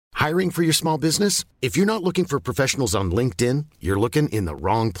Hiring for your small business? If you're not looking for professionals on LinkedIn, you're looking in the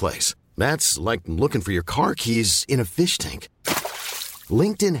wrong place. That's like looking for your car keys in a fish tank.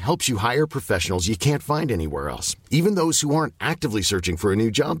 LinkedIn helps you hire professionals you can't find anywhere else, even those who aren't actively searching for a new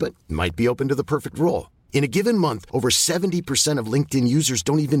job but might be open to the perfect role. In a given month, over 70% of LinkedIn users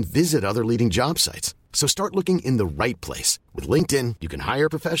don't even visit other leading job sites. So start looking in the right place. With LinkedIn, you can hire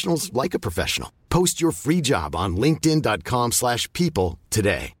professionals like a professional. Post your free job on linkedin.com/people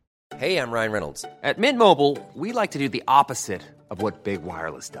today. Hey, I'm Ryan Reynolds. At Mint Mobile, we like to do the opposite of what Big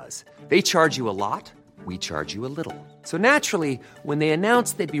Wireless does. They charge you a lot, we charge you a little. So naturally, when they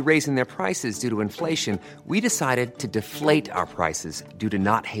announced they'd be raising their prices due to inflation, we decided to deflate our prices due to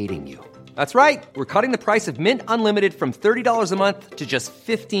not hating you. That's right. We're cutting the price of Mint Unlimited from $30 a month to just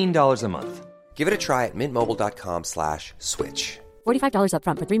 $15 a month. Give it a try at mintmobile.com/switch. $45 up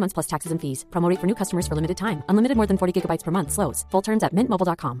front for 3 months plus taxes and fees. Promo rate for new customers for limited time. Unlimited more than 40 gigabytes per month. Slows full terms at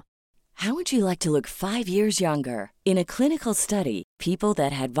mintmobile.com. How would you like to look 5 years younger? In a clinical study, people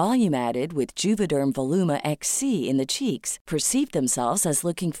that had volume added with Juvederm Voluma XC in the cheeks perceived themselves as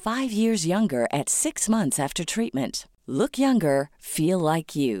looking 5 years younger at 6 months after treatment. Look younger, feel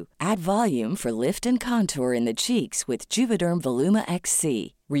like you. Add volume for lift and contour in the cheeks with Juvederm Voluma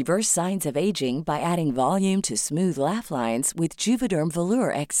XC. Reverse signs of aging by adding volume to smooth laugh lines with Juvederm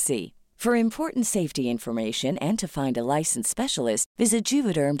Volure XC. For important safety information and to find a licensed specialist, visit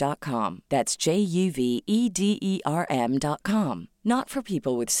Juvederm.com. That's JUVEDERM.com. Not for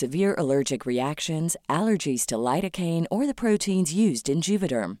people with severe allergic reactions, allergies to lidocaine, or the proteins used in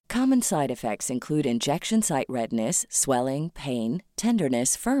Juvederm. Common side effects include injection site redness, swelling, pain,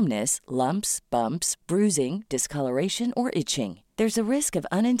 tenderness, firmness, lumps, bumps, bruising, discoloration, or itching. There's a risk of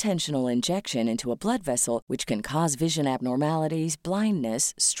unintentional injection into a blood vessel, which can cause vision abnormalities,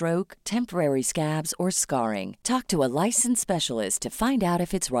 blindness, stroke, temporary scabs, or scarring. Talk to a licensed specialist to find out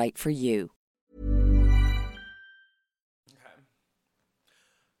if it's right for you.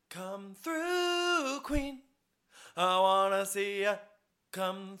 Come through, Queen. I wanna see ya.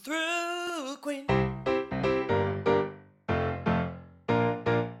 Come through, Queen.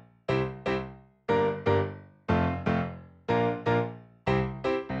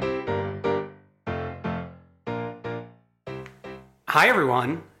 Hi,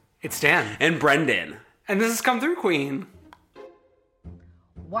 everyone. It's Dan. And Brendan. And this has Come Through, Queen.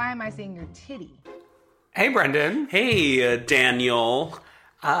 Why am I seeing your titty? Hey, Brendan. Hey, Daniel.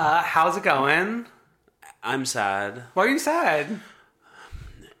 How's it going? I'm sad. Why are you sad?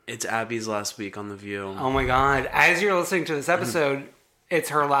 It's Abby's last week on The View. Oh, my God. As you're listening to this episode,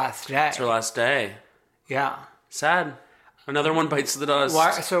 it's her last day. It's her last day. Yeah. Sad. Another one bites the dust.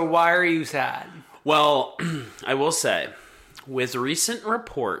 Why are you sad? Well, I will say, with recent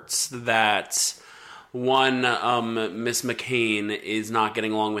reports that one Miss McCain is not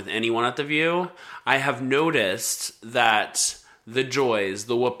getting along with anyone at The View, I have noticed that the Joys,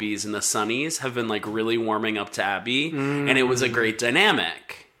 the Whoopies, and the Sunnies have been like really warming up to Abby, and it was a great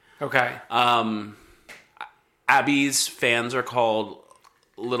dynamic. Okay. Abby's fans are called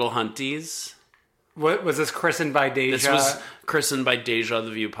Little Hunties. What was this christened by Deja? This was christened by Deja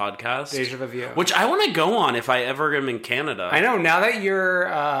the View podcast. Deja the View. Which I want to go on if I ever am in Canada. I know, now that you're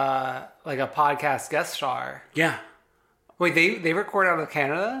like a podcast guest star. Yeah. Wait, they record out of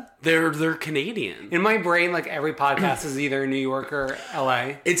Canada? They're Canadian. In my brain, like every podcast is either New York or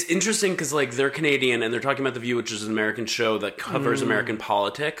LA. It's interesting because like they're Canadian and they're talking about The View, which is an American show that covers American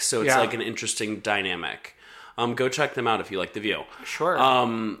politics. So it's like an interesting dynamic. Go check them out if you like The View. Sure.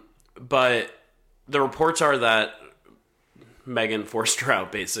 But the reports are that Megan forced her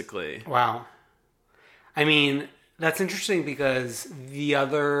out, basically. Wow. I mean, that's interesting because the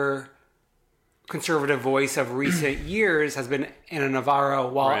other conservative voice of recent years has been Ana Navarro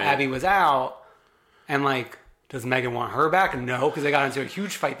while Abby was out. And, like, does Megan want her back? No, because they got into a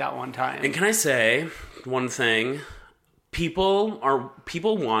huge fight that one time. And can I say one thing? People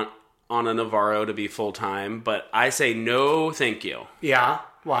want Ana Navarro to be full-time, but I say no, thank you. Yeah?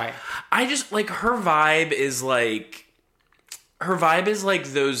 Why? I just, like, her vibe is like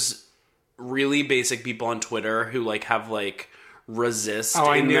those really basic people on Twitter who, like, have, like, resist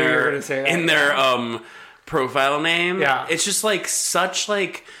in their profile name. Yeah. It's just, like, such,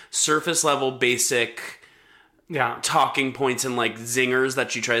 like, surface-level basic talking points and, like, zingers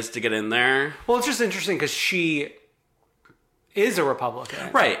that she tries to get in there. Well, it's just interesting because she is a Republican.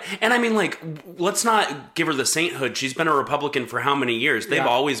 Right. And I mean, like, let's not give her the sainthood. She's been a Republican for how many years? They've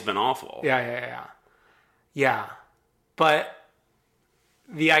always been awful. Yeah. But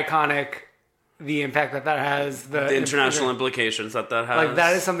the impact that has, the international implications that has. Like,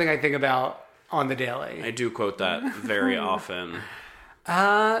 that is something I think about on the daily. I do quote that very often.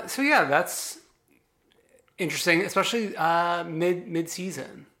 So yeah, that's interesting, especially mid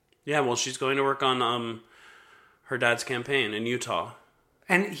season. Yeah, well, she's going to work on her dad's campaign in Utah.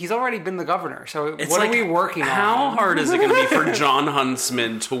 And he's already been the governor, so It's what like, are we working on? How hard is it going to be for John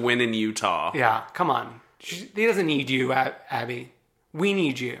Huntsman to win in Utah? Yeah, come on. He doesn't need you, Abby. We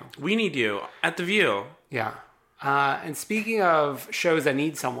need you. We need you at The View. Yeah. And speaking of shows that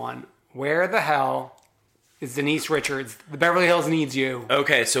need someone, where the hell is Denise Richards? The Beverly Hills needs you.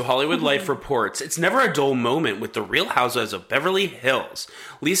 Okay, so Hollywood Life reports, it's never a dull moment with the Real Housewives of Beverly Hills.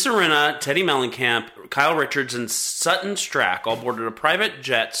 Lisa Rinna, Teddy Mellencamp, Kyle Richards, and Sutton Strack all boarded a private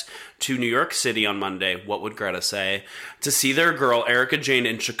jet to New York City on Monday, what would Greta say, to see their girl Erika Jayne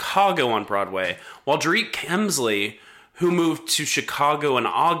in Chicago on Broadway, while Dorit Kemsley, who moved to Chicago in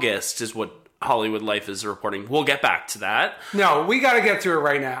August, is what Hollywood Life is reporting. We'll get back to that. No, we got to get to it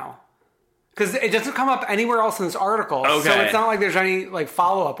right now. Because it doesn't come up anywhere else in this article. Okay. So it's not like there's any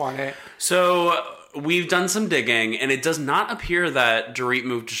follow-up on it. So we've done some digging, and it does not appear that Dorit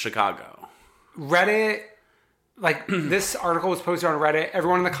moved to Chicago. Reddit, this article was posted on Reddit.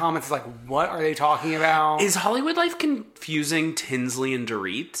 Everyone in the comments is like, what are they talking about? Is Hollywood Life confusing Tinsley and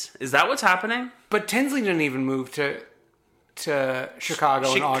Dorit? Is that what's happening? But Tinsley didn't even move to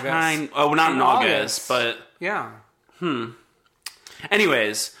Chicago in August. Not in August, but... Yeah.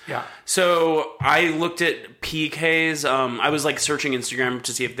 Anyways, yeah. So I looked at PK's. I was searching Instagram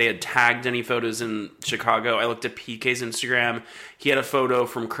to see if they had tagged any photos in Chicago. I looked at PK's Instagram. He had a photo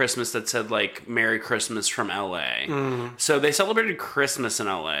from Christmas that said "Merry Christmas from LA." So they celebrated Christmas in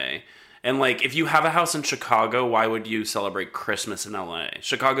LA. And if you have a house in Chicago, why would you celebrate Christmas in LA?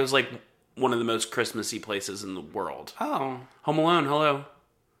 Chicago's one of the most Christmassy places in the world. Oh, Home Alone. Hello.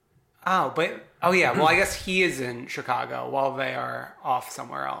 Oh, but yeah. Well, I guess he is in Chicago while they are off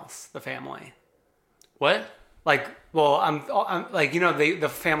somewhere else. The family. What? I'm the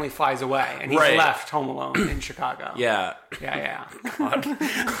family flies away and he's left Home Alone in Chicago. Yeah. Yeah. God.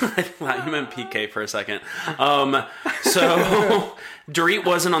 I thought you meant PK for a second. So Dorit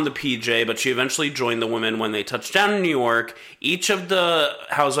wasn't on the PJ, but she eventually joined the women when they touched down in New York. Each of the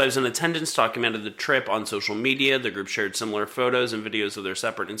housewives in attendance documented the trip on social media. The group shared similar photos and videos of their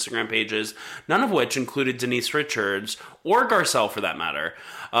separate Instagram pages, none of which included Denise Richards or Garcelle for that matter.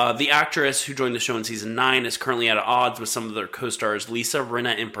 The actress who joined the show in season 9 is currently at odds with some of their co-stars, Lisa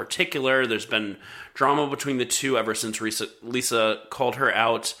Rinna in particular. There's been drama between the two ever since Lisa called her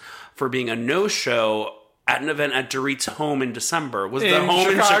out for being a no-show at an event at Dorit's home in December. Was the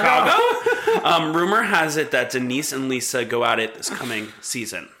home in Chicago? Rumor has it that Denise and Lisa go at it this coming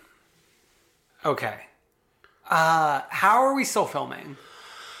season. Okay. How are we still filming?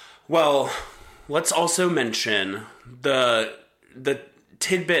 Well, let's also mention the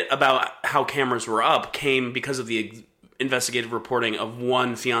tidbit about how cameras were up came because of the investigative reporting of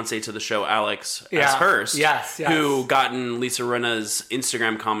one fiance to the show, Alex S. Hurst, yes, who gotten Lisa Rinna's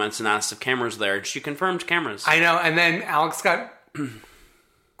Instagram comments and asked if cameras were there. She confirmed cameras. I know, and then Alex got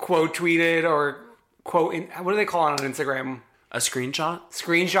quote tweeted or what do they call it on Instagram? A screenshot?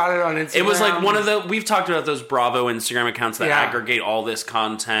 Screenshotted on Instagram. It was one of the... We've talked about those Bravo Instagram accounts that aggregate all this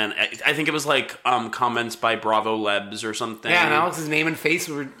content. I think it was comments by Bravo Lebs or something. Yeah, and Alex's name and face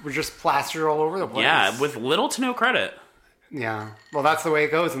were just plastered all over the place. Yeah, with little to no credit. Yeah. Well, that's the way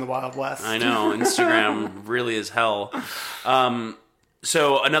it goes in the Wild West. I know. Instagram really is hell.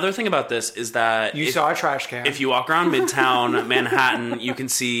 So another thing about this is that... You saw a trash can. If you walk around Midtown Manhattan, you can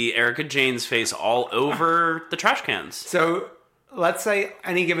see Erika Jayne's face all over the trash cans. So... let's say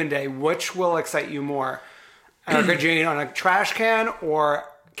any given day, which will excite you more? Erika Jayne on a trash can or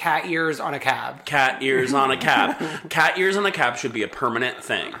cat ears on a cab? Cat ears on a cab. Cat ears on a cab should be a permanent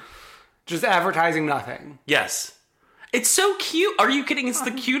thing. Just advertising nothing. Yes. It's so cute. Are you kidding? It's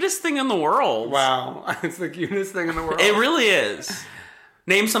the cutest thing in the world. Wow. It's the cutest thing in the world. It really is.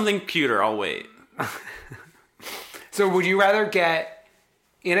 Name something cuter. I'll wait. So would you rather get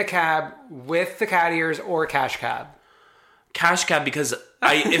in a cab with the cat ears or a cash cab? Cash cab, because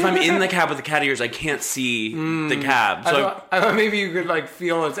if I'm in the cab with the cat ears, I can't see the cab. So I thought maybe you could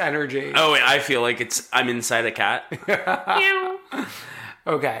feel its energy. Oh, I feel like I'm inside a cat.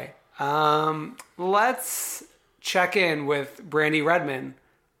 Okay. Let's check in with Brandy Redmond,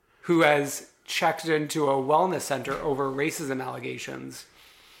 who has checked into a wellness center over racism allegations.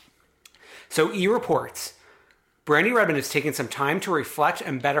 So E! reports, Brandy Redmond has taken some time to reflect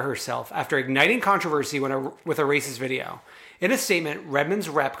and better herself after igniting controversy with a racist video. In a statement, Redmond's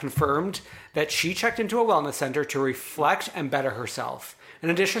rep confirmed that she checked into a wellness center to reflect and better herself. In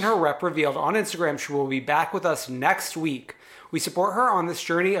addition, her rep revealed on Instagram she will be back with us next week. We support her on this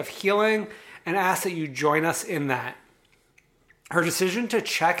journey of healing and ask that you join us in that. Her decision to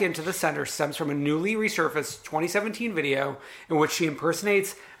check into the center stems from a newly resurfaced 2017 video in which she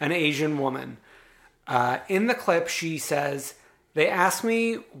impersonates an Asian woman. In the clip, she says, "They ask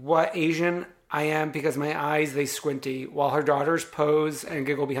me what Asian I am because my eyes, they squinty," while her daughters pose and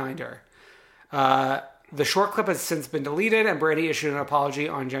giggle behind her. The short clip has since been deleted, and Brandy issued an apology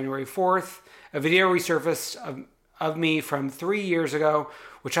on January 4th. A video resurfaced of me from 3 years ago,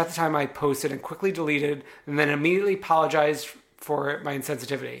 which at the time I posted and quickly deleted, and then immediately apologized for my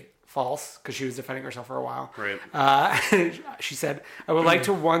insensitivity. False, because she was defending herself for a while. Right. She said, "I would like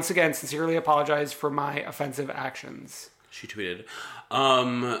to once again sincerely apologize for my offensive actions." She tweeted.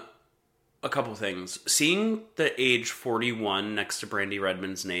 A couple things. Seeing the age 41 next to Brandy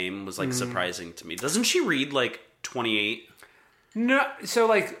Redmond's name was, like, surprising to me. Doesn't she read, like, 28? No, so,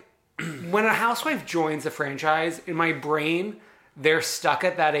 like, when a housewife joins the franchise, in my brain, they're stuck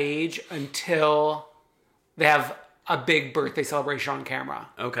at that age until they have a big birthday celebration on camera.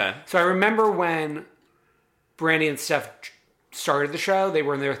 Okay. So I remember when Brandy and Steph started the show, they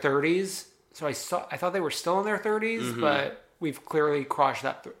were in their 30s. So I thought they were still in their 30s, but we've clearly crossed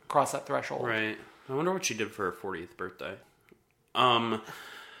that threshold. Right. I wonder what she did for her 40th birthday.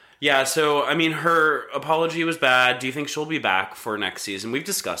 Yeah, so, I mean, her apology was bad. Do you think she'll be back for next season? We've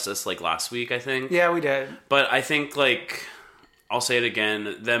discussed this, like, last week, I think. Yeah, we did. But I think, like, I'll say it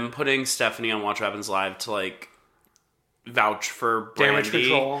again, them putting Stephanie on Watch What Happens Live to, like, vouch for Brandy Damage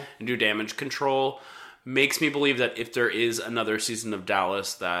control. and do damage control makes me believe that if there is another season of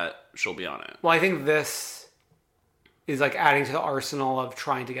Dallas, that she'll be on it. Well, I think this is, like, adding to the arsenal of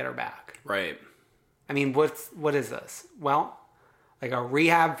trying to get her back. Right. I mean, what is this? Well, like a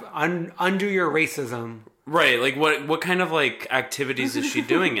rehab, undo your racism. Right. Like, what kind of, like, activities is she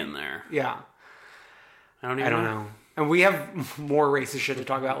doing in there? Yeah. I don't know. And we have more racist shit to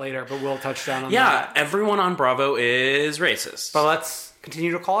talk about later, but we'll touch down on that. Yeah, everyone on Bravo is racist. But let's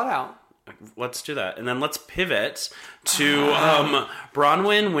continue to call it out. Let's do that. And then let's pivot to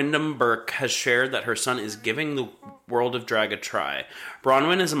Bronwyn Wyndham Burke has shared that her son is giving the world of drag a try.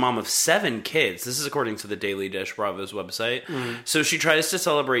 Bronwyn is a mom of 7 kids. This is according to the Daily Dish, Bravo's website. So she tries to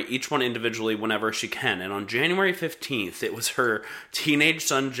celebrate each one individually whenever she can. And on January 15th, it was her teenage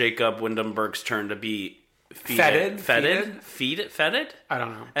son, Jacob Wyndham Burke's turn to be feted? I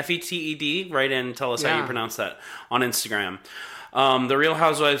don't know. Feted? Write in, tell us how you pronounce that on Instagram. The Real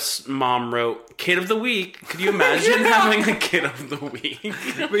Housewives mom wrote, "Kid of the week." Could you imagine having a kid of the week?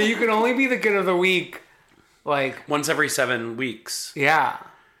 But you can only be the kid of the week, like, once every 7 weeks. Yeah.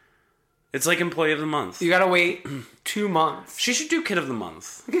 It's like employee of the month. You gotta wait 2 months. She should do kid of the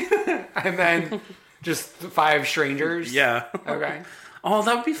month. And then just 5 strangers. Yeah. Okay. Oh,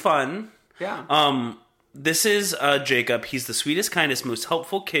 that would be fun. Yeah. This is Jacob. He's the sweetest, kindest, most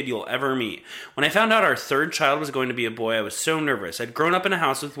helpful kid you'll ever meet. When I found out our 3rd child was going to be a boy, I was so nervous. I'd grown up in a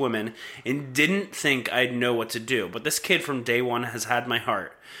house with women and didn't think I'd know what to do. But this kid from day one has had my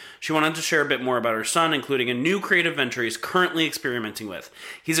heart. She wanted to share a bit more about her son, including a new creative venture he's currently experimenting with.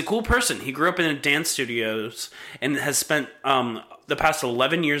 He's a cool person. He grew up in dance studios and has spent the past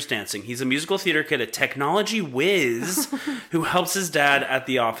 11 years dancing. He's a musical theater kid, a technology whiz who helps his dad at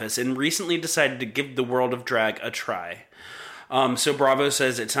the office, and recently decided to give the world of drag a try. So Bravo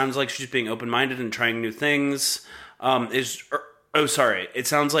says it sounds like she's being open-minded and trying new things. It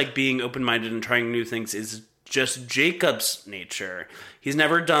sounds like being open-minded and trying new things is just Jacob's nature. He's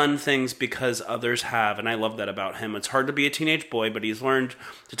never done things because others have, and I love that about him. It's hard to be a teenage boy, but he's learned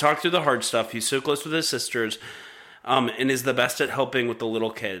to talk through the hard stuff. He's so close with his sisters, and is the best at helping with the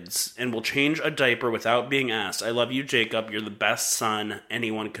little kids, and will change a diaper without being asked. I love you, Jacob. You're the best son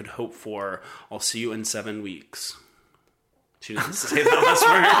anyone could hope for. I'll see you in 7 weeks. She didn't say that last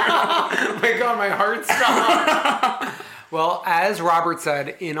word. Oh my God, my heart stopped. Well, as Robert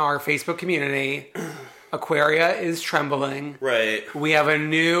said in our Facebook community, Aquaria is trembling. Right. We have a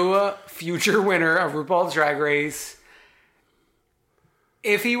new future winner of RuPaul's Drag Race.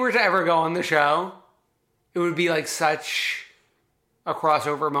 If he were to ever go on the show, it would be like such a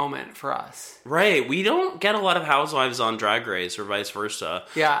crossover moment for us. Right. We don't get a lot of housewives on Drag Race or vice versa.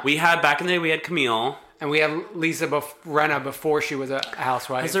 Yeah. We had, back in the day, we had Camille. And we had Lisa Renna before she was a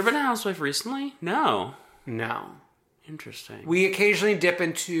housewife. Has there been a housewife recently? No. No. Interesting. We occasionally dip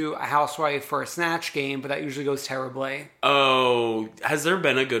into a housewife for a snatch game, but that usually goes terribly. Oh, has there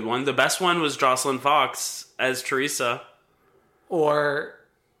been a good one? The best one was Jocelyn Fox as Teresa. Or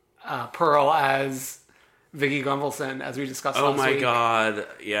Pearl as Vicky Gunvalson, as we discussed last week. Oh my God,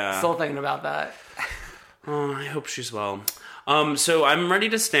 yeah. Still thinking about that. Oh, I hope she's well. So I'm ready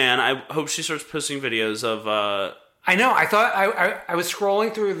to stan. I hope she starts posting videos of I know. I thought I was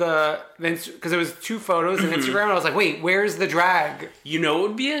scrolling through because it was 2 photos on Instagram, and I was like, wait, where's the drag? You know what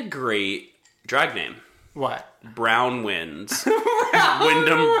would be a great drag name? What? Brown Winds.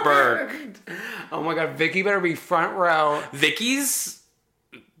 Wyndham Burke. Oh my god, Vicky better be front row. Vicky's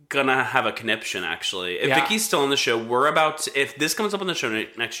gonna have a conniption, actually. If Yeah. Vicky's still on the show, if this comes up on the show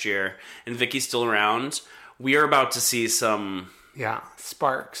next year, and Vicky's still around, we are about to see some Yeah,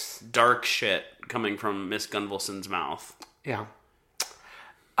 sparks. dark shit coming from Miss Gunvalson's mouth. Yeah.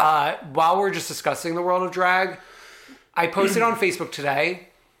 While we're just discussing the world of drag, I posted on Facebook today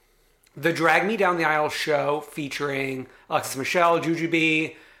the Drag Me Down the Aisle show featuring Alexis Michelle,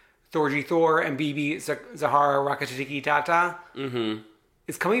 Jujubee, Thorgy Thor, and BB Zahara Rakatiki Tata. Mm-hmm.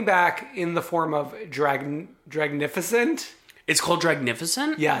 It's coming back in the form of Dragnificent. It's called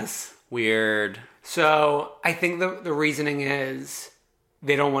Dragnificent? Yes. Weird. So I think the reasoning is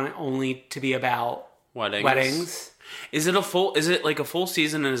they don't want it only to be about weddings. Is it like a full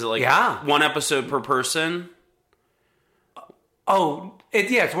season, and is it like one episode per person? Oh,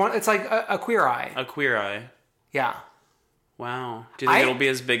 it's like a Queer Eye. A Queer Eye. Yeah. Wow. Do you think it'll be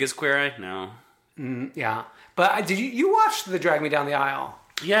as big as Queer Eye? No. Yeah. But did you watched the Drag Me Down the Aisle?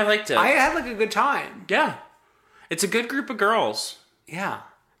 Yeah, I liked it. I had like a good time. Yeah. It's a good group of girls. Yeah.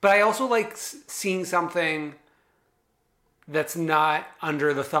 But I also like seeing something that's not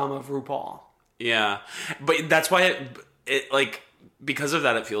under the thumb of RuPaul. Yeah. But that's why it like, because of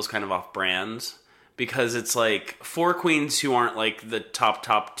that, it feels kind of off brand. Because it's like 4 queens who aren't like the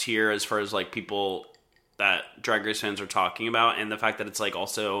top tier as far as like people that Drag Race fans are talking about. And the fact that it's like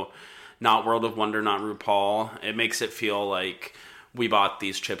also not World of Wonder, not RuPaul. It makes it feel like we bought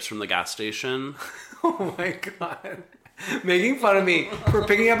these chips from the gas station. Oh my God. Making fun of me for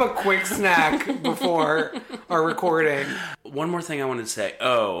picking up a quick snack before our recording. One more thing I wanted to say.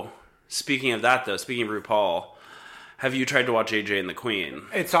 Oh, speaking of that though, speaking of RuPaul, have you tried to watch AJ and the Queen?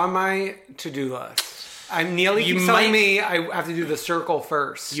 It's on my to-do list. Neely keeps telling me I have to do the circle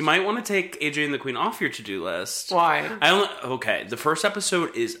first. You might want to take AJ and the Queen off your to-do list. Why? Okay, the first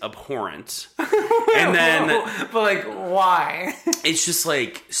episode is abhorrent. And then... But like, why? It's just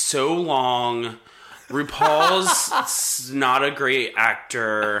like so long. RuPaul's not a great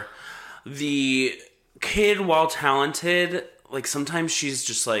actor. The kid, while talented, like sometimes she's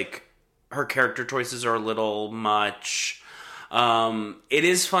just like, her character choices are a little much. It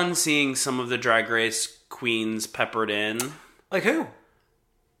is fun seeing some of the Drag Race queens peppered in. Like who?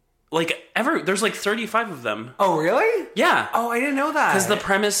 Like there's like 35 of them. Oh, really? Yeah. Oh, I didn't know that. Because the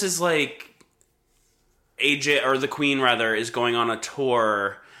premise is like AJ, or the Queen rather, is going on a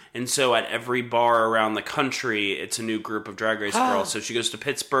tour. And so at every bar around the country, it's a new group of Drag Race girls. So she goes to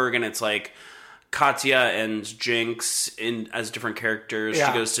Pittsburgh, and it's like Katya and Jinx as different characters.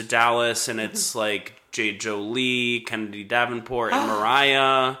 Yeah. She goes to Dallas, and it's like Jade Jolie, Kennedy Davenport, and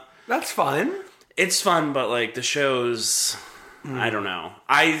Mariah. That's fun. It's fun, but like the shows, I don't know.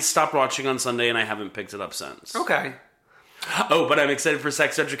 I stopped watching on Sunday, and I haven't picked it up since. Okay. Oh, but I'm excited for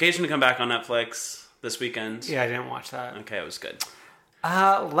Sex Education to come back on Netflix this weekend. Yeah, I didn't watch that. Okay, it was good.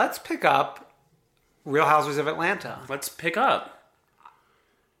 Let's pick up Real Housewives of Atlanta. Let's pick up.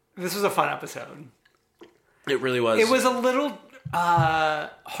 This was a fun episode. It really was. It was a little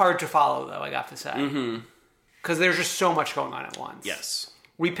hard to follow, though, I got to say. Because there's just so much going on at once. Yes.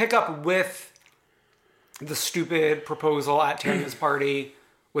 We pick up with the stupid proposal at Tanya's party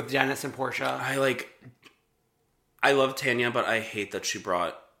with Dennis and Portia. I love Tanya, but I hate that she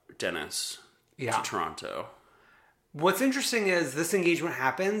brought Dennis to Toronto. What's interesting is this engagement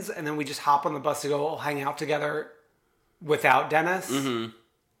happens, and then we just hop on the bus to go hang out together without Dennis.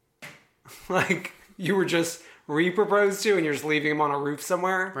 Like, you were just re-proposed to, and you're just leaving him on a roof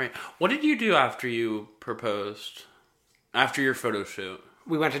somewhere. Right. What did you do after you proposed? After your photo shoot?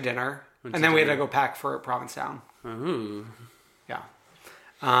 We went to dinner, and then we had to go pack for Provincetown. Ooh. Yeah.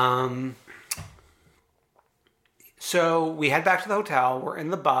 So we head back to the hotel. We're in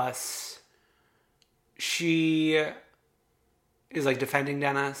the bus. She is like defending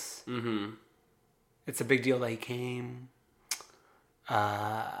Dennis. It's a big deal that he came.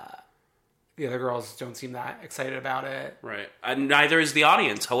 The other girls don't seem that excited about it. Right. And neither is the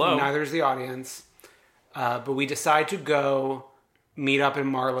audience. Hello. Neither is the audience. But we decide to go meet up in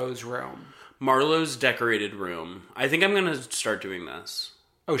Marlo's room. Marlo's decorated room. I think I'm going to start doing this.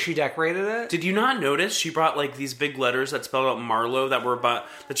 Oh, she decorated it? Did you not notice she brought like these big letters that spelled out Marlo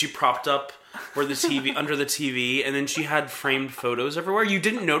that she propped up where the TV under the TV, and then she had framed photos everywhere? You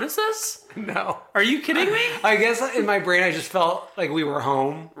didn't notice this? No. Are you kidding me? I guess in my brain I just felt like we were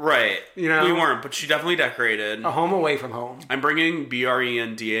home. Right. You know? We weren't, but she definitely decorated. A home away from home. I'm bringing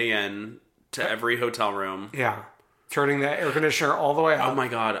BRENDAN to every hotel room. Yeah. turning the air conditioner all the way up. Oh my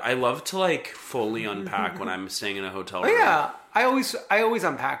god, I love to like fully unpack when I'm staying in a hotel room. Yeah, I always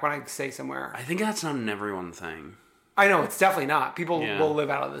unpack when I stay somewhere. I think that's not an everyone thing. I know it's definitely not. People will live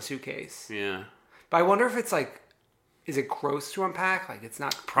out of the suitcase. Yeah, but I wonder if it's like, is it gross to unpack? Like it's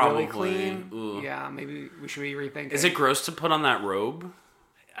not probably really clean. Ugh. Yeah, maybe we should be rethinking. Is it gross to put on that robe?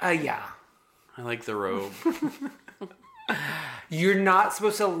 Yeah. I like the robe. You're not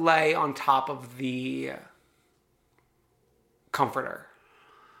supposed to lay on top of the comforter.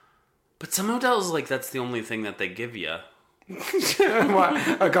 But some hotels, like, that's the only thing that they give you.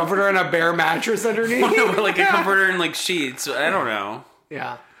 What? A comforter and a bare mattress underneath? Like a comforter and, like, sheets. I don't know.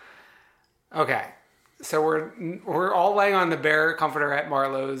 Yeah. Okay. So we're all laying on the bare comforter at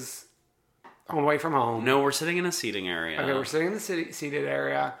Marlowe's home away from home. No, we're sitting in a seating area. Okay, we're sitting in the seated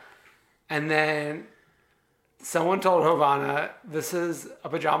area. And then someone told Hovana, this is a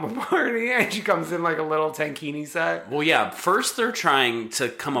pajama party, and she comes in like a little tankini set. Well, yeah, first they're trying to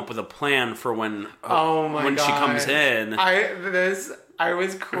come up with a plan for when she comes in. I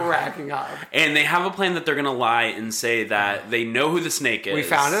was cracking up. And they have a plan that they're going to lie and say that they know who the snake is. We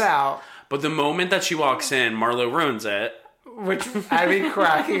found it out. But the moment that she walks in, Marlo ruins it. Which had me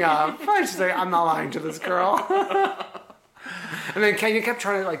cracking up. She's like, I'm not lying to this girl. And then Kenya kept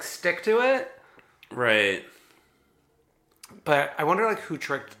trying to like stick to it. Right. But I wonder like who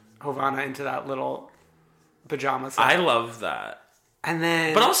tricked Hovana into that little pajama set. I love that. And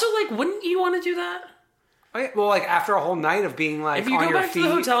then, but also like, wouldn't you want to do that? Well, like after a whole night of being like if you on go your back feet, to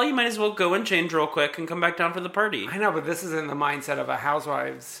the hotel, you might as well go and change real quick and come back down for the party. I know, but this is in the mindset of a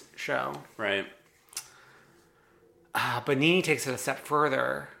Housewives show, right? But Nene takes it a step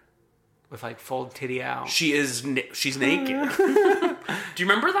further with like full titty out. She's naked. Do you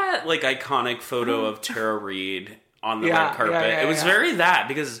remember that like iconic photo of Tara Reid on the red carpet? It was very that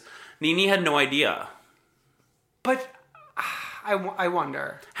because Nene had no idea. But I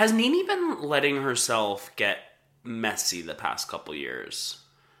wonder, has Nene been letting herself get messy the past couple years?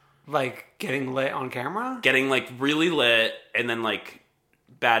 Like getting lit on camera? Getting like really lit and then like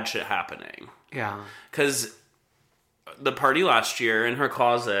bad shit happening. Yeah. Because the party last year in her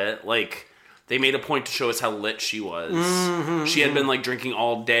closet, like they made a point to show us how lit she was. Mm-hmm, she had been like drinking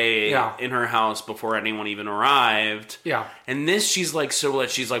all day in her house before anyone even arrived. Yeah. And this, she's like so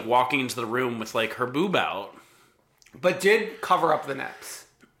lit, she's like walking into the room with like her boob out. But did cover up the nips.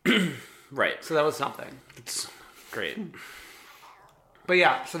 Right. So that was something. It's great. But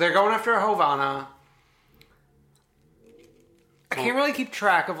yeah, so they're going after Hovana. I can't really keep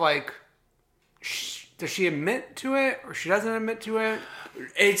track of like, does she admit to it or she doesn't admit to it?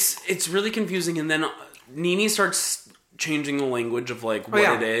 It's really confusing, and then Nene starts changing the language of like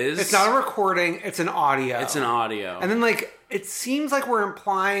what it is. It's not a recording; it's an audio. It's an audio, and then like it seems like we're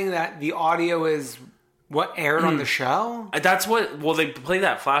implying that the audio is what aired on the show. That's what. Well, they play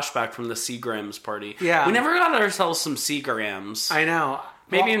that flashback from the Seagrams party. Yeah, we never got ourselves some Seagrams. I know.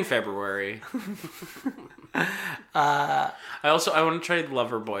 Maybe in February. I want to try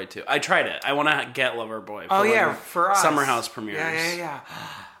Loverboy too. I tried it. I want to get Loverboy. For us. Summer House premieres. Yeah.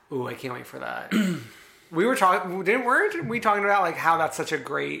 Ooh, I can't wait for that. We were talking. Weren't we talking about like how that's such a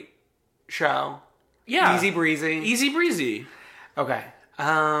great show? Yeah, easy breezy. Okay.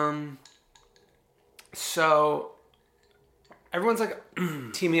 So everyone's like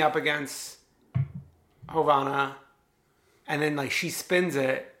teaming up against Hovana, and then like she spins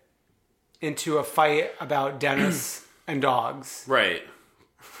it into a fight about Dennis and dogs. Right.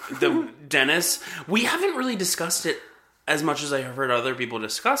 The Dennis, we haven't really discussed it as much as I have heard other people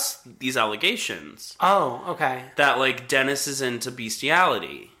discuss these allegations. Oh, okay. That like Dennis is into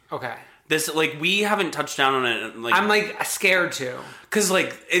bestiality. Okay. This like we haven't touched down on it. Like I'm like scared to, because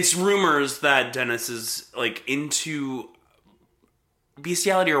like it's rumors that Dennis is like into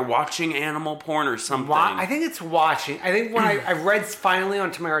bestiality or watching animal porn or something. I think it's watching. I think when I've read finally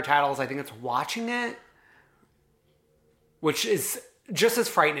on Tamara Tattles, I think it's watching it, which is just as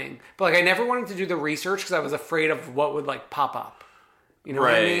frightening. But like I never wanted to do the research because I was afraid of what would like pop up. You know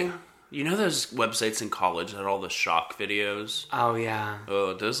what I mean? You know those websites in college that had all the shock videos? Oh yeah.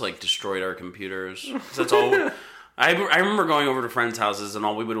 Oh, those like destroyed our computers. That's all. I remember going over to friends' houses and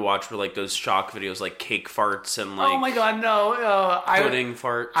all we would watch were like those shock videos, like cake farts and like. Oh my god, no! Pudding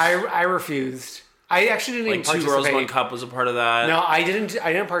farts. I refused. I actually didn't even participate. 2 Girls, 1 Cup was a part of that. No, I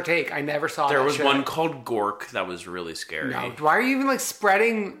didn't partake. I never saw. There was one called Gork that was really scary. No, why are you even like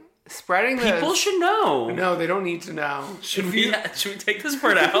spreading this? People should know. No, they don't need to know. Should we take this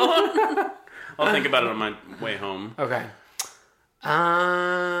part out? I'll think about it on my way home. Okay.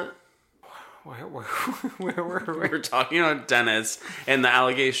 Where were we? We're talking about Dennis and the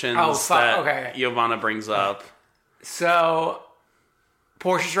allegations that Giovanna brings up. So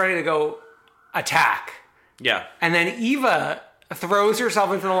Portia's ready to go attack. Yeah. And then Eva throws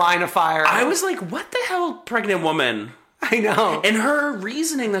herself into the line of fire. I was like, what the hell, pregnant woman? I know. And her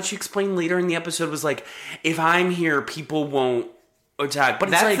reasoning that she explained later in the episode was like, if I'm here, people won't attack. But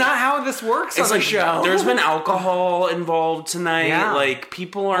that's it's like, not how this works on the show. There's been alcohol involved tonight. Yeah. Like,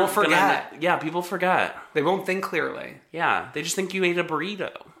 people aren't forget. Yeah, people forget. They won't think clearly. Yeah, they just think you ate a burrito.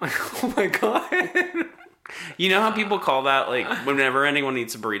 Oh my God. You know how people call that, like, whenever anyone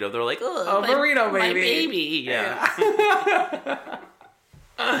eats a burrito, they're like, oh, burrito, my baby. baby. Yeah.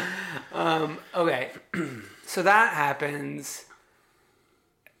 Okay. So that happens.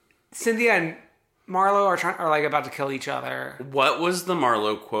 Cynthia and Marlo are like about to kill each other. What was the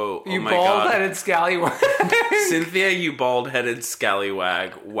Marlo quote? You oh my God. bald-headed scallywag. Cynthia, you bald-headed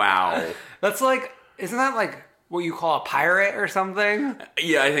scallywag. Wow. That's like, isn't that like what you call a pirate or something?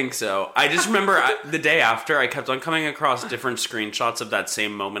 Yeah, I think so. I just remember the day after, I kept on coming across different screenshots of that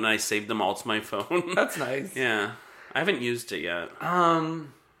same moment, and I saved them all to my phone. That's nice. Yeah. I haven't used it yet.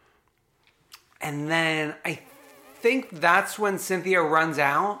 And then I think that's when Cynthia runs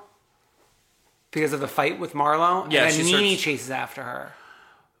out because of the fight with Marlo. Yeah, and then she Nene starts- chases after her.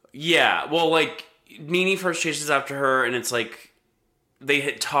 Yeah, well, like, Nene first chases after her, and it's like,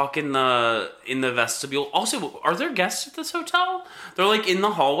 they talk in the vestibule. Also, are there guests at this hotel? They're like in the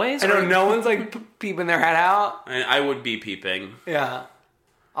hallways. I know no one's like peeping their head out. I would be peeping. Yeah.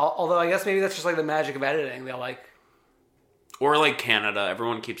 Although I guess maybe that's just like the magic of editing. They'll like, or like Canada,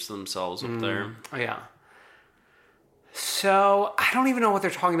 everyone keeps to themselves up there. oh yeah. So I don't even know what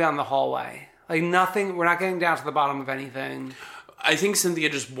they're talking about in the hallway. Like nothing. We're not getting down to the bottom of anything. I think Cynthia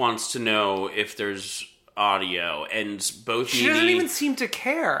just wants to know if there's audio, and both She Nene, doesn't even seem to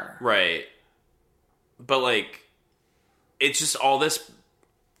care. right. But like, it's just all this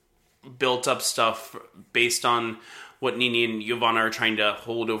built up stuff based on what Nene and Giovanna are trying to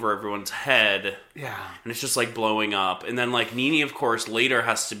hold over everyone's head. Yeah. And it's just like blowing up. And then like Nene, of course, later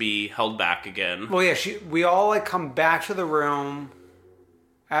has to be held back again. Well, yeah. We all like come back to the room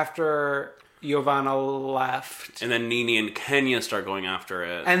after Giovanna left, And then Nene and Kenya start going after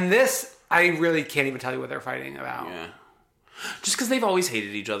it. and this I really can't even tell you what they're fighting about. Yeah. Just because they've always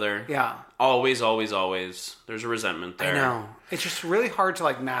hated each other. Yeah. Always, always, always. There's a resentment there. I know. It's just really hard to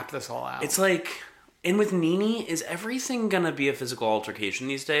like map this all out. It's like, and with Nene, is everything gonna be a physical altercation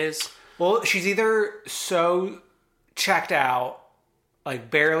these days? Well, she's either so checked out, like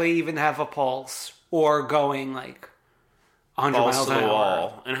barely even have a pulse, or going like 100 Balls miles to an the hour.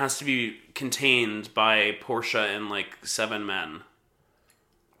 wall. And has to be contained by Portia and like 7 men.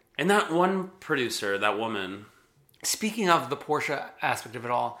 And that one producer, that woman. Speaking of the Portia aspect of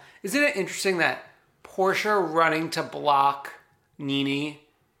it all, isn't it interesting that Portia running to block Nene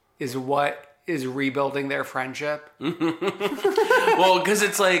is what is rebuilding their friendship? Well, because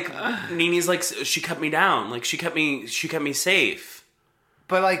it's like, Nene's like, she kept me down. Like, she kept me safe.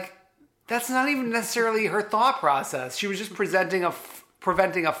 But like, that's not even necessarily her thought process. She was just preventing a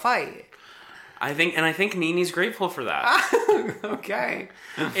fight. I think Nene's grateful for that. Okay.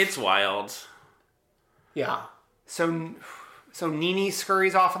 It's wild. Yeah. So Nene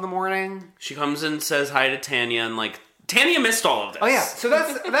scurries off in the morning. She comes and says hi to Tanya, and like, Tanya missed all of this. Oh yeah. So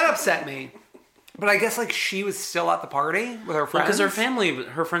that upset me. But I guess like she was still at the party with her friends. Because her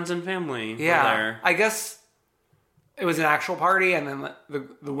friends and family were there. I guess it was an actual party, and then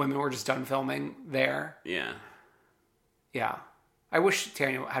the women were just done filming there. Yeah. Yeah. I wish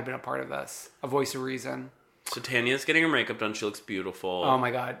Tanya had been a part of this. A voice of reason. So Tanya's getting her makeup done. She looks beautiful. Oh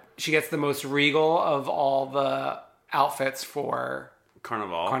my God. She gets the most regal of all the outfits for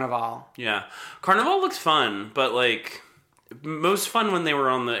Carnival. Yeah. Carnival looks fun, but like, most fun when they were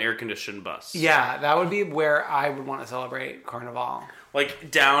on the air-conditioned bus. Yeah, that would be where I would want to celebrate Carnival.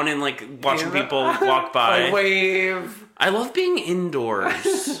 Like, down and like, watching people walk by. Like, wave. I love being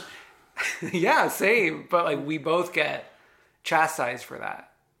indoors. Yeah, same. But like, we both get chastised for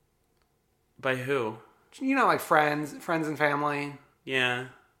that. By who? You know, like friends and family. Yeah.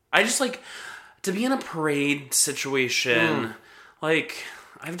 I just like to be in a parade situation. Like,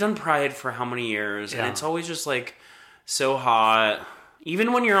 I've done Pride for how many years, and it's always just like so hot.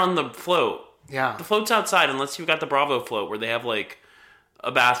 Even when you're on the float. Yeah. The float's outside unless you've got the Bravo float where they have like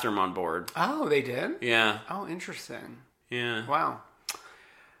a bathroom on board. Oh, they did? Yeah. Oh, interesting. Yeah. Wow.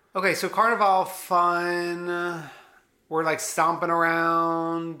 Okay, so Carnival fun. We're like stomping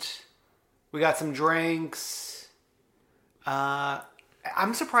around. We got some drinks.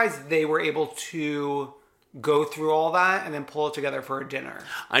 I'm surprised they were able to go through all that and then pull it together for a dinner.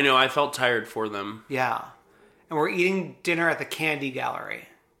 I know, I felt tired for them. Yeah. And we're eating dinner at the Candy Gallery.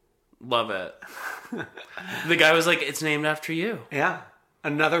 Love it. The guy was like, it's named after you. Yeah.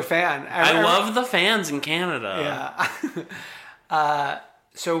 Another fan. I love the fans in Canada. Yeah.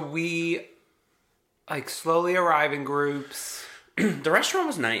 So we like slowly arrive in groups. The restaurant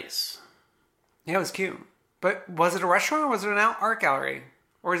was nice. Yeah, it was cute. But was it a restaurant or was it an art gallery?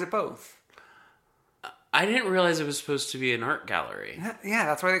 Or is it both? I didn't realize it was supposed to be an art gallery. Yeah,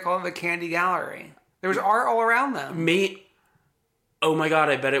 that's why they call it the Candy Gallery. There was art all around them. Oh my god,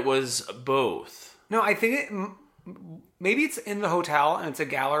 I bet it was both. No, I think maybe it's in the hotel and it's a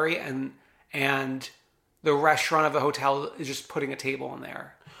gallery and the restaurant of the hotel is just putting a table in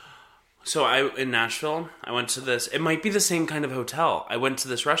there. So in Nashville, I went to this. It might be the same kind of hotel. I went to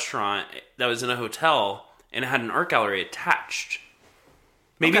this restaurant that was in a hotel and it had an art gallery attached.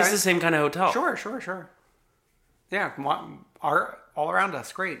 Maybe it's the same kind of hotel. Sure. Yeah, art all around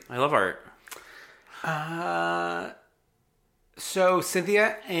us. Great. I love art. So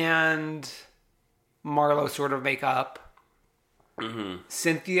Cynthia and Marlo sort of make up. Mm-hmm.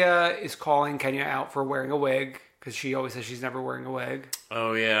 Cynthia is calling Kenya out for wearing a wig because she always says she's never wearing a wig.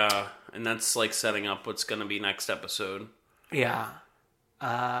 Oh, yeah. And that's like setting up what's going to be next episode. Yeah.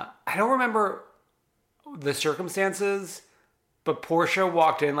 I don't remember the circumstances, but Portia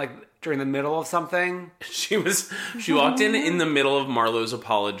walked in like during the middle of something. She walked in the middle of Marlo's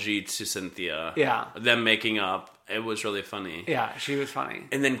apology to Cynthia. Yeah. Them making up. It was really funny. Yeah, she was funny.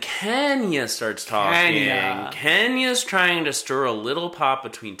 And then Kenya starts talking. Kenya's trying to stir a little pot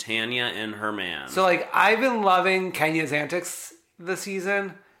between Tanya and her man. So, like, I've been loving Kenya's antics this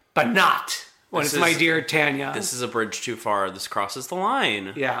season, but not when it's my dear Tanya. This is a bridge too far. This crosses the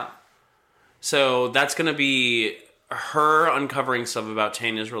line. Yeah. So that's going to be her uncovering stuff about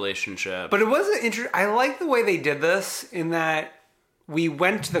Tanya's relationship. But it was interesting. I like the way they did this in that we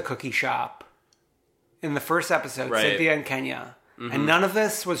went to the cookie shop in the first episode, right. Cynthia and Kenya. Mm-hmm. And none of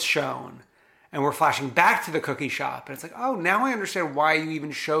this was shown. And we're flashing back to the cookie shop. And it's like, oh, now I understand why you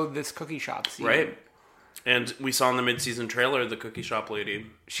even showed this cookie shop scene. Right. And we saw in the mid-season trailer the cookie shop lady.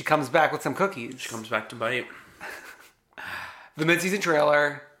 She comes back with some cookies. She comes back to bite. The mid-season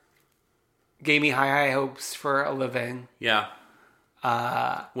trailer gave me high hopes for a living. Yeah.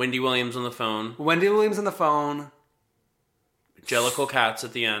 Wendy Williams on the phone. Jellicle cats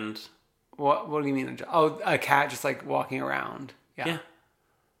at the end. What do you mean? Oh, a cat just like walking around. Yeah.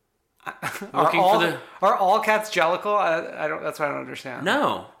 Are all cats Jellicle? I don't. That's what I don't understand.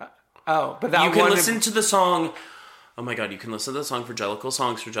 No. But that you can listen to the song. Oh my god! You can listen to the song for Jellicle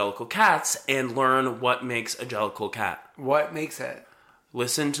songs for Jellicle cats and learn what makes a Jellicle cat. What makes it?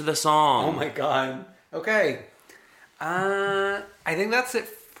 Listen to the song. Oh my god. Okay. I think that's it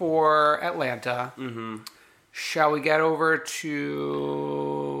for Atlanta. Mm-hmm. Shall we get over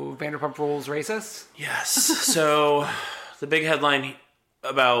to Vanderpump Rules Racist? Yes. So, the big headline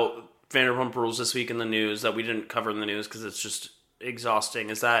about Vanderpump Rules this week in the news that we didn't cover in the news because it's just exhausting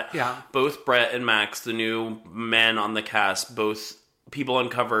is that both Brett and Max, the new men on the cast, both people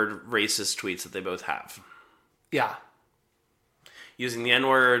uncovered racist tweets that they both have. Yeah. Using the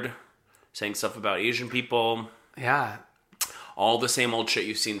N-word, saying stuff about Asian people. Yeah. All the same old shit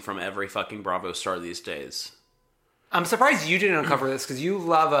you've seen from every fucking Bravo star these days. I'm surprised you didn't uncover this because you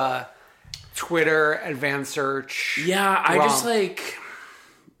love a Twitter advanced search. Yeah, I just like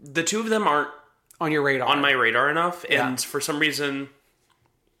the two of them aren't on your radar, on my radar enough, and for some reason,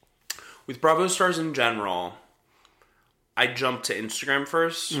 with Bravo stars in general, I jump to Instagram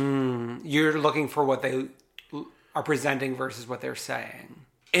first. You're looking for what they are presenting versus what they're saying,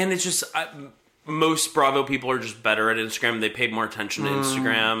 and it's just most Bravo people are just better at Instagram. They paid more attention to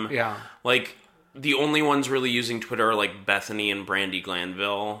Instagram. Yeah, like. The only ones really using Twitter are like Bethany and Brandy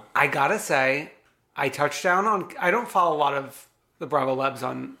Glanville. I gotta say, I touched down on... I don't follow a lot of the Bravo Lebs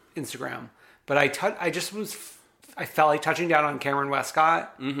on Instagram, but I felt like touching down on Cameron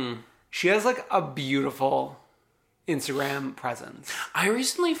Westcott. Mm-hmm. She has like a beautiful Instagram presence. I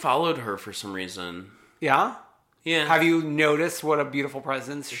recently followed her for some reason. Yeah? Yeah. Have you noticed what a beautiful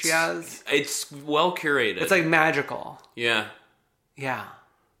presence she has? It's well curated. It's like magical. Yeah. Yeah.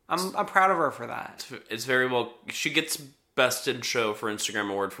 I'm proud of her for that. It's very well... She gets Best in Show for Instagram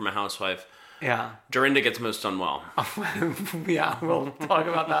award from a housewife. Yeah. Dorinda gets most unwell. Yeah, we'll talk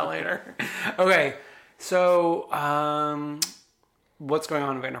about that later. Okay, so what's going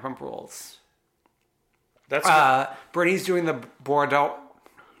on in Vanderpump Rules? That's Brittany's doing the Bordeaux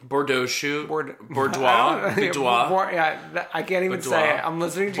shoot. Boudoir. I can't even say it. I'm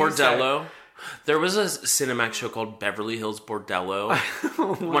listening to Bordello. You say. There was a Cinemax show called Beverly Hills Bordello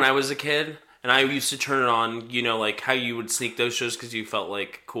when I was a kid, and I used to turn it on, you know, like how you would sneak those shows because you felt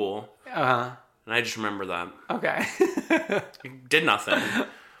like cool. Uh-huh. And I just remember that. Okay. It did nothing.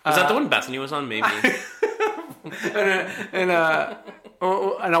 Was that the one Bethany was on? Maybe. in a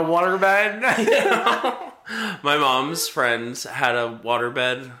waterbed. My mom's friends had a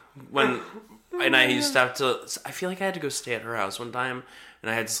waterbed and I used to have to. I feel like I had to go stay at her house one time,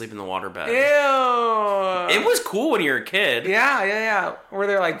 and I had to sleep in the waterbed. Ew. It was cool when you were a kid. Yeah. Were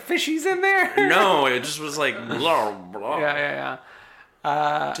there like fishies in there? No, it just was like blah blah.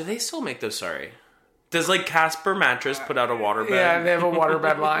 Yeah. Do they still make those? Sorry. Does like Casper Mattress put out a waterbed? Yeah, they have a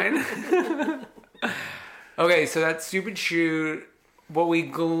waterbed line. Okay, so that stupid shoot. What we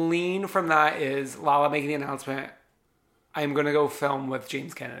glean from that is Lala making the announcement, I'm going to go film with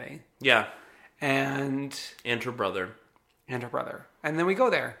James Kennedy. Yeah. And her brother. And then we go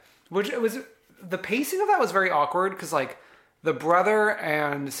there. Which it was, the pacing of that was very awkward because like the brother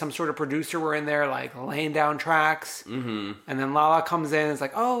and some sort of producer were in there like laying down tracks. Mm-hmm. And then Lala comes in and is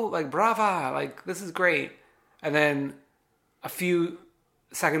like, oh, like brava, like this is great. And then a few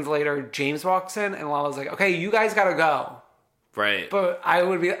seconds later, James walks in and Lala's like, okay, you guys got to go. Right. But I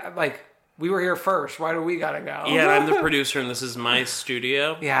would be like, we were here first. Why do we gotta go? Yeah, I'm the producer and this is my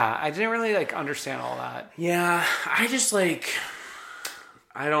studio. Yeah, I didn't really like understand all that. Yeah, I just like,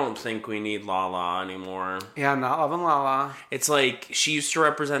 I don't think we need Lala anymore. Yeah, I'm not loving Lala. It's like she used to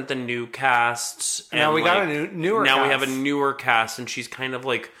represent the new cast. And now we like, got a newer cast. Now we have a newer cast and she's kind of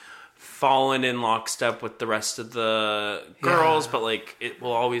like fallen in lockstep with the rest of the girls, but like it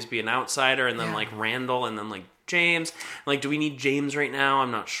will always be an outsider and then like Randall and then like James. Like, do we need James right now?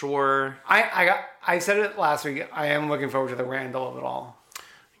 I'm not sure. I said it last week. I am looking forward to the Randall of it all.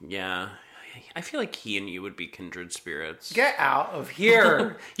 Yeah. I feel like he and you would be kindred spirits. Get out of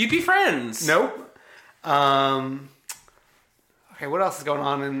here. You'd be friends. Nope. Okay, what else is going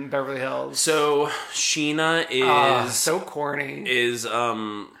on in Beverly Hills? So, Sheena is... so corny. Is,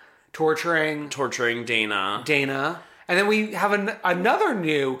 torturing Dana. And then we have another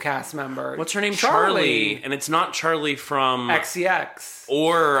new cast member. What's her name? Charlie. And it's not Charlie from... XCX.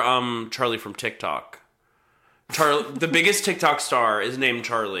 Or Charlie from TikTok. The biggest TikTok star is named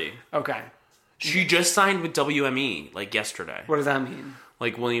Charlie. Okay. She just signed with WME, like, yesterday. What does that mean?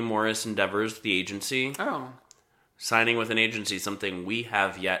 Like, William Morris Endeavors, the agency. Oh. Signing with an agency, something we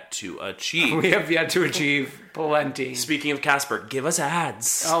have yet to achieve. We have yet to achieve plenty. Speaking of Casper, give us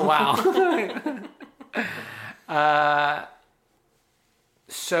ads. Oh, wow.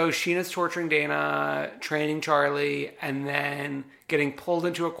 So Sheena's torturing Dana, training Charlie, and then getting pulled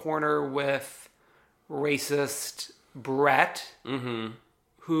into a corner with racist Brett,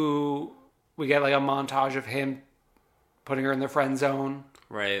 who we get like a montage of him putting her in the friend zone.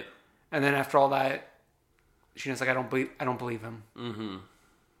 Right. And then after all that, Sheena's like, I don't believe him. Mm-hmm.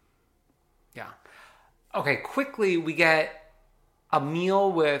 Yeah. Okay, quickly we get a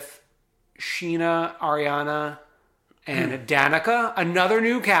meal with Sheena, Ariana, and Danica, another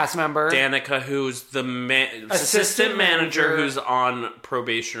new cast member. Danica, who's the assistant manager who's on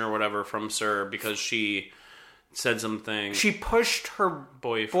probation or whatever from SUR because she said something. She pushed her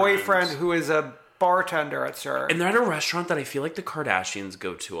boyfriend who is a bartender at SUR. And they're at a restaurant that I feel like the Kardashians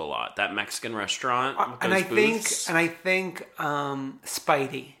go to a lot. That Mexican restaurant. And I think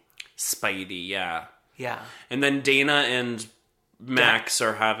Spidey. Spidey, yeah. Yeah. And then Dana and Max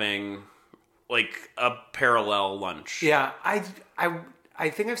are having like a parallel lunch. Yeah, I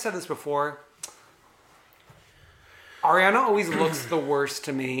think I've said this before. Ariana always looks the worst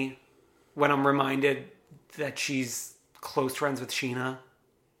to me when I'm reminded that she's close friends with Sheena.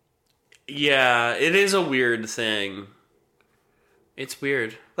 Yeah, it is a weird thing. It's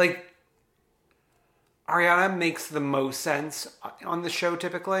weird. Like, Ariana makes the most sense on the show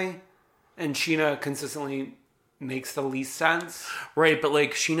typically, and Sheena consistently makes the least sense. Right, but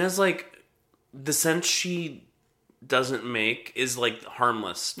like Sheena's like the sense she doesn't make is like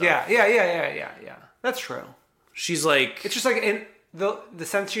harmless stuff. Yeah. That's true. She's like, it's just like in the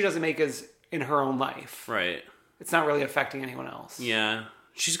sense she doesn't make is in her own life. Right. It's not really affecting anyone else. Yeah.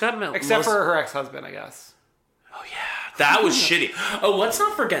 She's got except for her ex-husband, I guess. Oh yeah. That was shitty. Oh, let's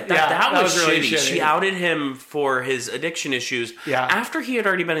not forget that. That was really shitty. She outed him for his addiction issues after he had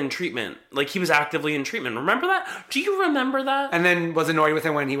already been in treatment. Like, he was actively in treatment. Remember that? Do you remember that? And then was annoyed with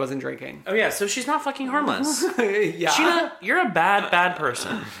him when he wasn't drinking. Oh, yeah. So she's not fucking harmless. Yeah. Sheena, you're a bad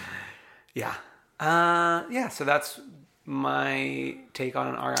person. Yeah. So that's my take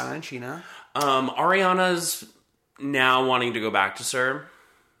on Ariana and Sheena. Ariana's now wanting to go back to SUR.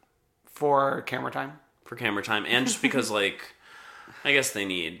 For camera time. And just because, like, I guess they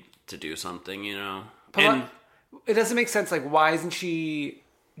need to do something, you know. But it doesn't make sense. Like, why isn't she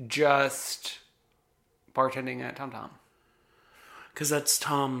just bartending at Tom Tom? Because that's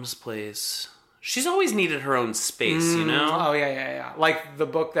Tom's place. She's always needed her own space, you know? Oh, yeah. Like the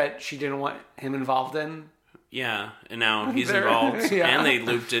book that she didn't want him involved in. Yeah, and now he's involved. Yeah. And they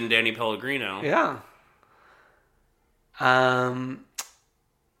looped in Danny Pellegrino. Yeah.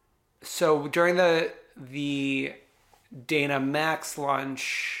 So during the Dana Max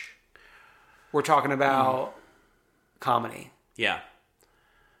lunch, we're talking about comedy. Yeah.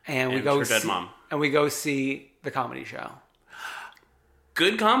 And we And go her dead see, mom. And we go see the comedy show.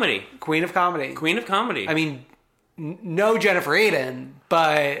 Good comedy. Queen of Comedy. Queen of comedy. I mean, no Jennifer Aiden,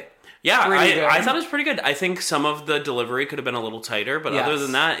 but yeah, pretty good. I thought it was pretty good. I think some of the delivery could have been a little tighter, but Yes. other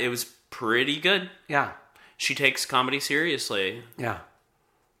than that, it was pretty good. Yeah. She takes comedy seriously. Yeah.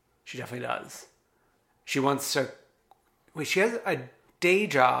 She definitely does. She wants to... Wait, she has a day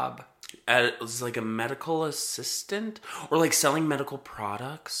job. As like a medical assistant? Or like selling medical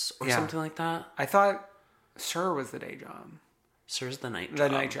products? Or Yeah. something like that? I thought Sir was the day job. Sir's the night The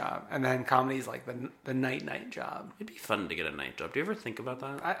job. night job. And then comedy's like the night job. It'd be fun to get a night job. Do you ever think about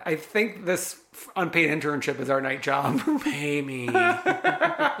that? I think this unpaid internship is our night job. Pay me.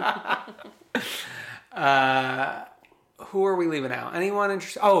 Who are we leaving out? Anyone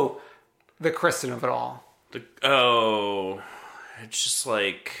interested? Oh, the Kristen of it all. It's just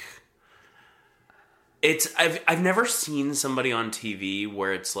like... I've never seen somebody on TV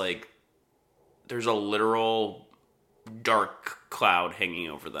where it's like there's a literal dark cloud hanging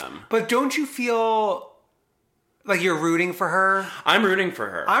over them. But don't you feel like you're rooting for her? I'm rooting for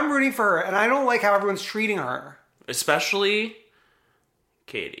her. I'm rooting for her, and I don't like how everyone's treating her. Especially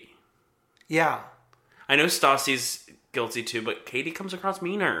Katie. Yeah. I know Stassi's guilty too, but Katie comes across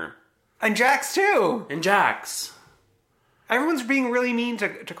meaner. And Jax, too. And Jax. Everyone's being really mean to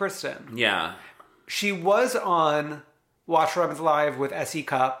Kristen. Yeah. She was on Watch What Happens Live with S.E.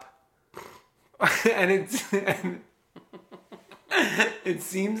 Cupp. And it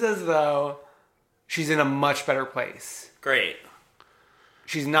seems as though she's in a much better place. Great.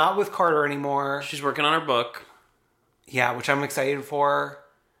 She's not with Carter anymore. She's working on her book. Yeah, which I'm excited for.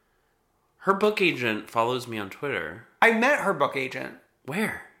 Her book agent follows me on Twitter. I met her book agent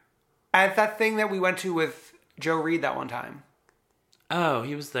Where? at that thing that we went to with Joe Reed that one time. Oh,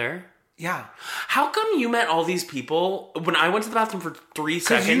 he was there? Yeah. How come you met all these people when I went to the bathroom for 3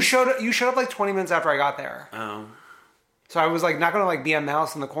 seconds? Because you showed up like 20 minutes after I got there. Oh. So I was like not going to like be a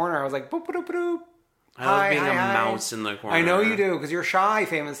mouse in the corner. I was like, boop, boop, boop, boop. I love being a hi. mouse in the corner. I know you do because you're shy,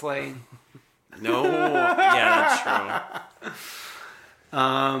 famously. No. Yeah, that's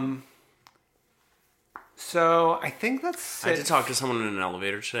true. So I think that's I had it. to talk to someone in an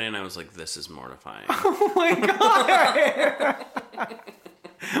elevator today, and I was like, this is mortifying. Oh my god!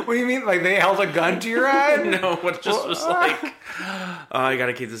 What do you mean? Like they held a gun to your head? No, it just was like, oh, I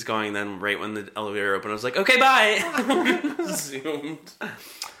gotta keep this going. Then right when the elevator opened, I was like, okay, bye. Zoomed.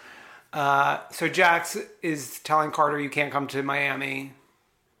 So Jax is telling Carter you can't come to Miami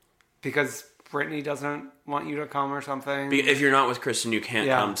because Brittany doesn't want you to come or something. If you're not with Kristen, you can't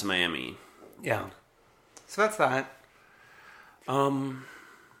come to Miami. Yeah. So that's that.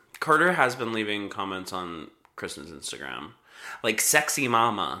 Carter has been leaving comments on Kristen's Instagram. Like, sexy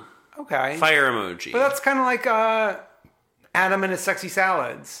mama. Okay. Fire emoji. But that's kind of like Adam and his sexy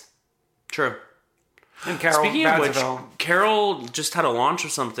salads. True. And Carol Speaking of which, Baziville. Carol just had a launch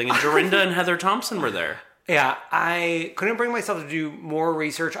of something, and Dorinda and Heather Thompson were there. Yeah, I couldn't bring myself to do more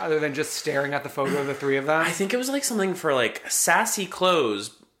research other than just staring at the photo of the three of them. I think it was like something for like Sassy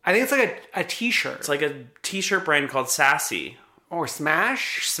Clothes. I think it's like a t-shirt. It's like a t-shirt brand called Sassy. Or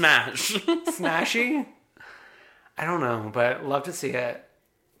Smash? Smash. Smashy? I don't know, but love to see it.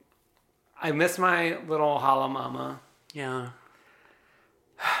 I miss my little holla mama. Yeah.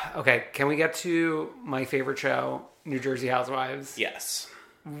 Okay, can we get to my favorite show, New Jersey Housewives? Yes.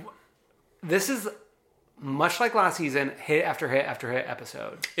 This is much like last season, hit after hit after hit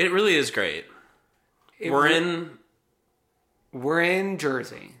episode. It really is great. We're in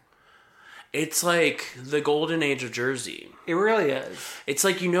Jersey. It's like the golden age of Jersey. It really is. It's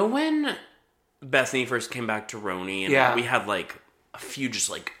like, you know when Bethany first came back to Roni and we had like a few just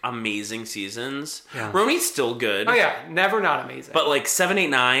like amazing seasons? Yeah. Roni's still good. Oh yeah, never not amazing. But like 7, 8,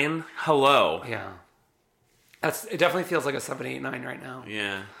 9, hello. Yeah. It definitely feels like a 7, 8, 9 right now.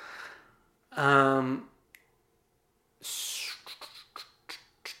 Yeah.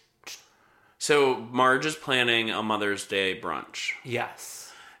 So Marge is planning a Mother's Day brunch.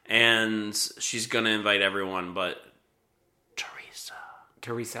 Yes. And she's going to invite everyone but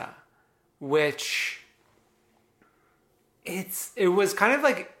Teresa. Which it was kind of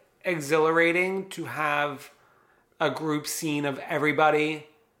like exhilarating to have a group scene of everybody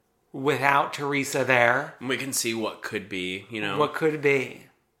without Teresa there. We can see what could be, you know. What could be.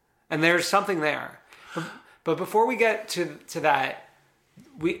 And there's something there. But before we get to that,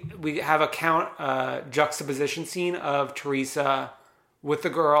 we have a juxtaposition scene of Teresa with the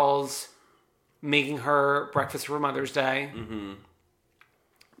girls making her breakfast for Mother's Day. Mm-hmm.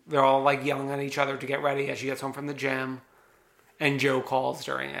 They're all like yelling at each other to get ready as she gets home from the gym. And Joe calls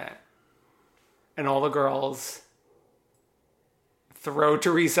during it. And all the girls throw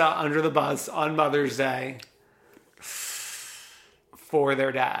Teresa under the bus on Mother's Day for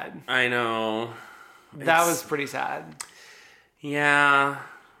their dad. I know. That was pretty sad. Yeah,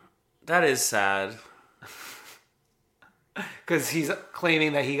 that is sad. Because he's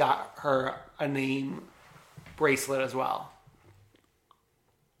claiming that he got her a name bracelet as well.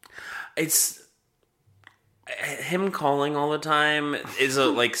 It's him calling all the time is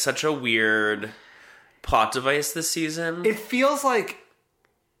like such a weird plot device this season. It feels like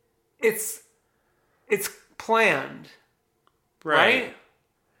it's planned, right?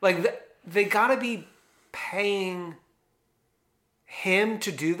 Like they gotta be paying him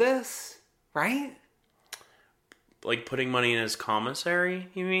to do this, right? Like putting money in his commissary,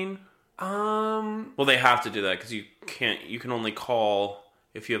 you mean? Well, they have to do that because you can only call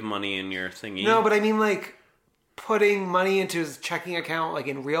if you have money in your thingy. No, but I mean like putting money into his checking account like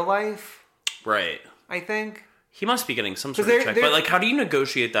in real life. Right. I think. He must be getting some sort of check. But like, how do you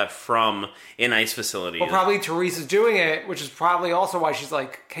negotiate that from an ICE facility? Well, probably Teresa's doing it, which is probably also why she's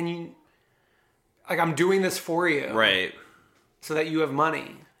like, can you... Like, I'm doing this for you. Right. So that you have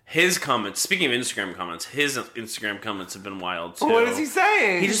money. His comments, speaking of Instagram comments, his Instagram comments have been wild, too. What is he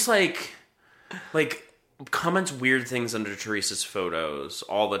saying? He just, like, comments weird things under Teresa's photos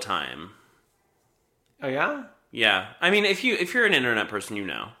all the time. Oh, yeah? Yeah. I mean, if you're an internet person, you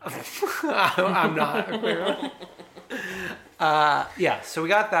know. I'm not. Yeah, so we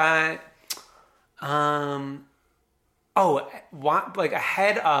got that. Like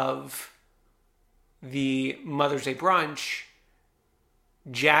ahead of the Mother's Day brunch,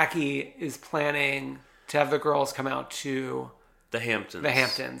 Jackie is planning to have the girls come out to the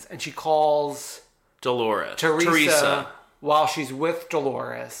Hamptons. And she calls Teresa while she's with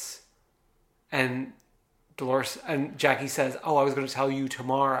Dolores. And Jackie says, "Oh, I was going to tell you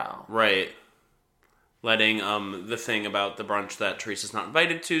tomorrow." Right. Letting the thing about the brunch that Teresa's not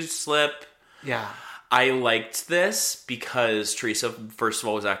invited to slip. Yeah. I liked this because Teresa, first of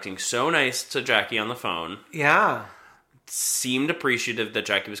all, was acting so nice to Jackie on the phone. Yeah. Seemed appreciative that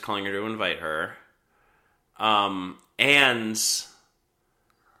Jackie was calling her to invite her. And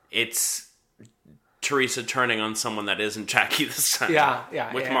it's Teresa turning on someone that isn't Jackie this time.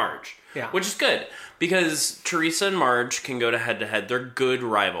 Yeah. With Marge. Yeah. Which is good. Because Teresa and Marge can go to head-to-head. They're good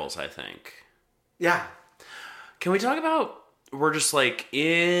rivals, I think. Yeah. Can we talk about... We're just like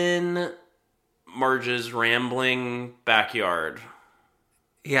in Marge's rambling backyard.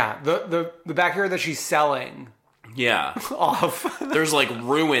 Yeah. The backyard that she's selling. Yeah. Off. There's like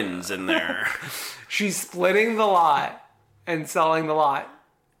ruins in there. She's splitting the lot and selling the lot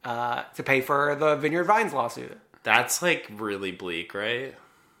to pay for the Vineyard Vines lawsuit. That's like really bleak, right?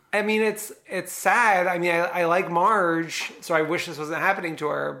 I mean, it's sad. I mean, I like Marge, so I wish this wasn't happening to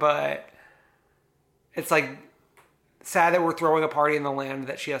her, but it's like sad that we're throwing a party in the land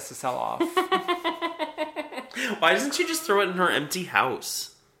that she has to sell off. Why doesn't she just throw it in her empty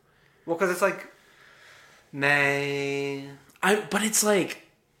house? Well, because it's like but it's like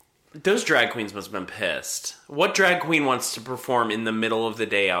those drag queens must have been pissed. What drag queen wants to perform in the middle of the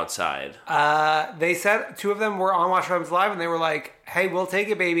day outside? They said two of them were on Watch What Happens Live, and they were like, "Hey, we'll take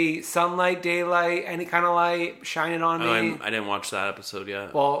it, baby. Sunlight, daylight, any kind of light, shining on me." I didn't watch that episode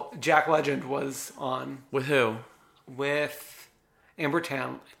yet. Well, Jack Legend was on. With who? With Amber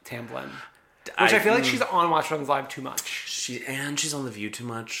Tamblyn. Which I feel like she's on Watch What Happens Live too much. She's on The View too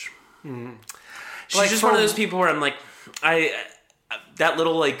much. Mm. She's like just one of those people where I'm like, that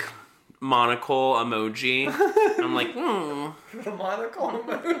little like monocle emoji. I'm like, The monocle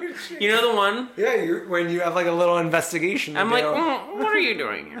emoji. You know the one? Yeah, when you have like a little investigation. I'm like, what are you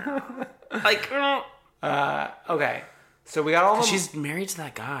doing here? Like, okay. So we got all. She's married to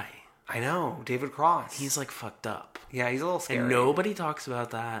that guy. I know, David Cross. He's like fucked up. Yeah, he's a little scary. And nobody talks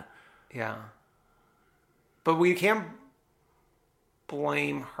about that. Yeah. But we can't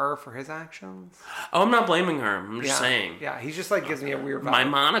blame her for his actions. Oh, I'm not blaming her. I'm just saying. Yeah, he just like gives me a weird vibe. My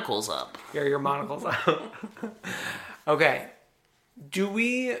monocle's up. Yeah, your monocle's up. Okay. Do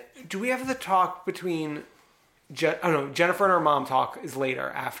we have the talk between Jennifer and her mom talk is later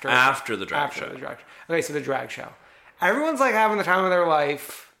after the drag show. Okay, so the drag show. Everyone's like having the time of their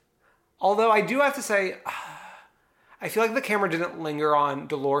life. Although I do have to say, I feel like the camera didn't linger on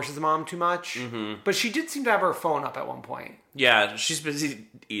Dolores' mom too much, but she did seem to have her phone up at one point. Yeah, she's busy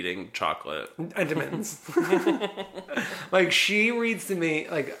eating chocolate. Entenmann's. Like, she reads to me,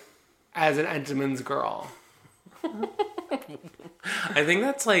 like, as an Entenmann's girl. I think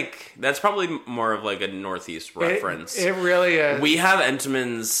that's probably more of like a Northeast reference. It really is. We have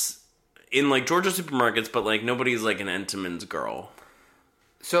Entenmann's in like Georgia supermarkets, but like nobody's like an Entenmann's girl.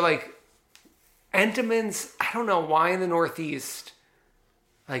 So, like, Entenmann's, I don't know why in the Northeast,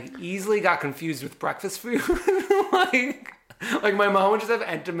 like, easily got confused with breakfast food. like my mom would just have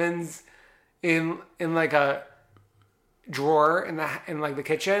Entenmann's in like a drawer in like the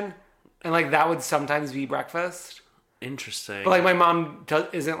kitchen, and like that would sometimes be breakfast. Interesting. But like my mom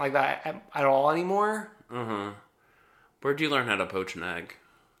isn't like that at all anymore. Where'd you learn how to poach an egg?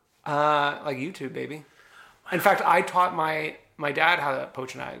 Like YouTube, baby. In fact, I taught my dad how to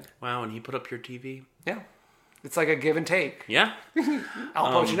poach an egg. Wow, and he put up your TV? Yeah. It's like a give and take. Yeah.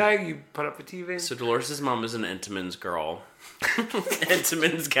 I'll poach an egg, you put up the TV. So Dolores' mom is an Entenmann's girl.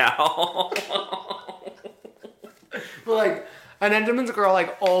 Entenmann's gal. But like, an Entenmann's girl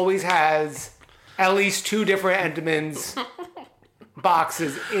like always has at least 2 different Entenmann's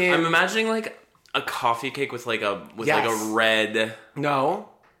boxes in. I'm imagining like a coffee cake with like a red. No.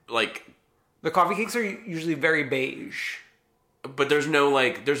 Like, the coffee cakes are usually very beige. but there's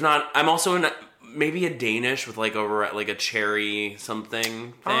not. I'm also in maybe a Danish with like a cherry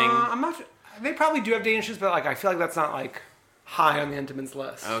something thing. I'm not. They probably do have Danishes, but like I feel like that's not like high on the Entenmann's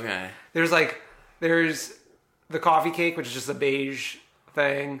list. Okay. There's the coffee cake, which is just a beige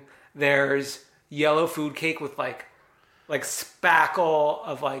thing. There's yellow food cake with like spackle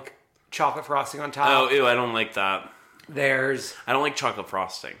of like chocolate frosting on top. Oh, ew! I don't like that. I don't like chocolate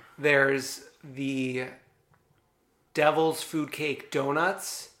frosting. There's the Devil's Food Cake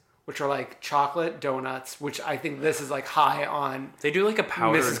donuts, which are like chocolate donuts, which I think this is like high on. They do like a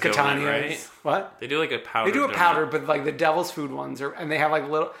powdered Mrs. donut, Catania's. right? What? They do like a powdered. They do a donut. powder, but like the Devil's Food ones are, and they have like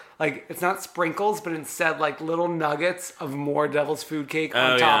little, like it's not sprinkles, but instead like little nuggets of more Devil's Food Cake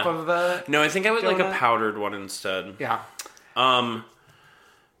on top of the. No, I think I would like a donut. powdered one instead. Yeah.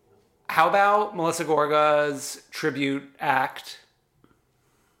 How about Melissa Gorga's tribute act?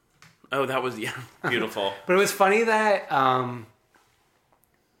 Oh, that was beautiful. But it was funny that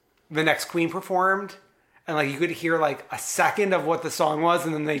the next Queen performed, and like you could hear like a second of what the song was,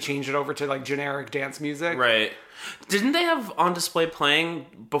 and then they changed it over to like generic dance music. Right. Didn't they have On Display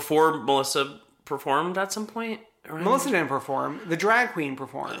playing before Melissa performed at some point? Melissa didn't perform. The drag queen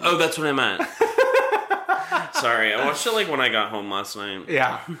performed. Oh, that's what I meant. Sorry, I watched it like when I got home last night.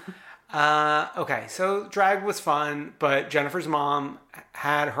 Yeah. Okay, so drag was fun, but Jennifer's mom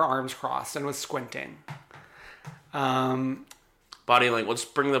had her arms crossed and was squinting. Body language. Let's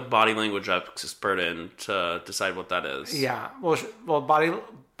bring the body language expert in to decide what that is. Yeah. Well, body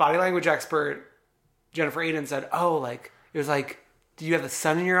language expert Jennifer Aiden said, "Oh, like it was like, do you have the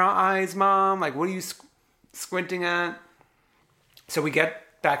sun in your eyes, Mom? Like, what are you squinting at?" So we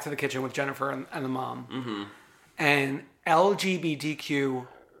get back to the kitchen with Jennifer and the mom, and LGBTQ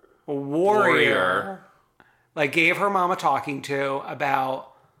warrior like gave her mom a talking to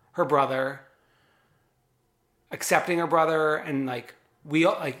about her brother, accepting her brother, and like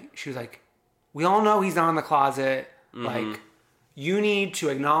she was like, we all know he's not in the closet. Like, you need to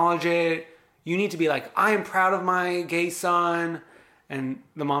acknowledge it. You need to be like, I am proud of my gay son. And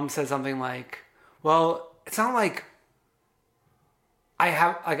the mom said something like, well, it's not like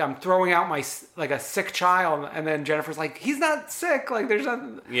I'm throwing out my like a sick child. And then Jennifer's like, he's not sick. Like, there's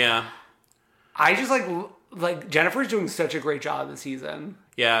nothing. Yeah. I just like Jennifer's doing such a great job this season.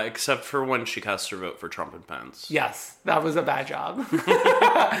 Yeah, except for when she cast her vote for Trump and Pence. Yes, that was a bad job.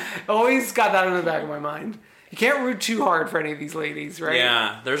 Always got that in the back of my mind. You can't root too hard for any of these ladies, right?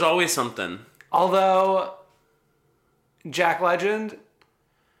 Yeah, there's always something. Although Jack Legend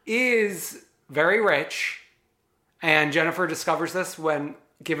is very rich, and Jennifer discovers this when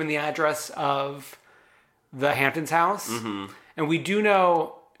given the address of the Hamptons house. And we do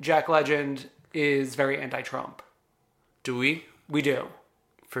know Jack Legend is very anti-Trump. Do we? We do.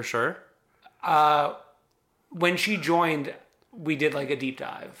 For sure? When she joined, we did like a deep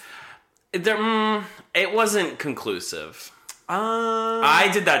dive. It wasn't conclusive. I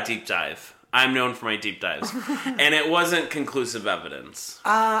did that deep dive. I'm known for my deep dives. And it wasn't conclusive evidence.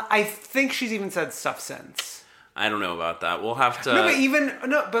 I think she's even said stuff since. I don't know about that. We'll have to... I'll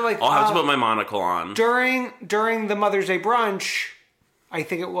have to put my monocle on. During the Mother's Day brunch, I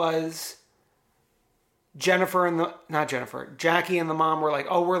think it was Jackie and the mom were like,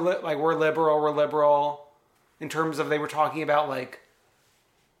 oh, we're liberal, in terms of they were talking about like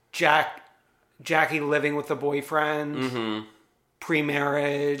Jack Jackie living with the boyfriend,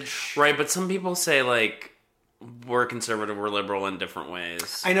 pre-marriage. Right, but some people say, like, we're conservative, we're liberal in different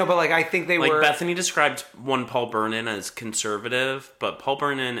ways. I know, but, like, I think they like, were... Bethany described one Paul Vernon as conservative, but Paul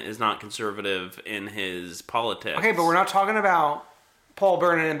Vernon is not conservative in his politics. Okay, but we're not talking about Paul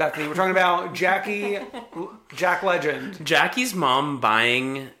Vernon and Bethany. We're talking about Jack Legend. Jackie's mom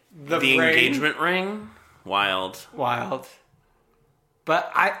buying the engagement ring? Wild.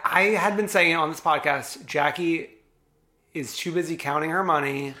 But I had been saying on this podcast, Jackie is too busy counting her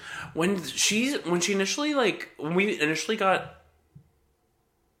money. When we initially got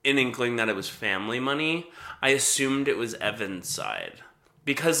an inkling that it was family money, I assumed it was Evan's side.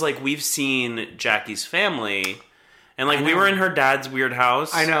 Because, like, we've seen Jackie's family, and, like, we were in her dad's weird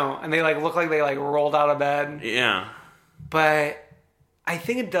house. I know, and they, like, look like they, like, rolled out of bed. Yeah. But I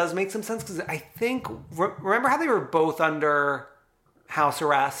think it does make some sense, because I think... Remember how they were both under house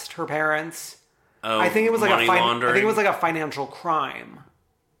arrest, her parents? Oh, I think it was like money laundering. I think it was like a financial crime.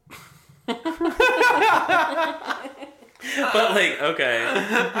 But, like, okay.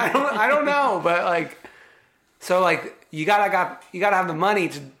 I don't know, but, like, so, like, you gotta have the money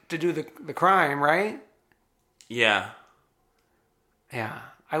to do the crime, right? Yeah. Yeah.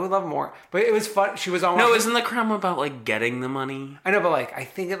 I would love more. But it was fun. She was on... No, isn't the crime about, like, getting the money? I know, but, like, I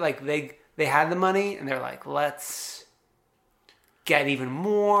think it, like, they had the money, and they're like, let's get even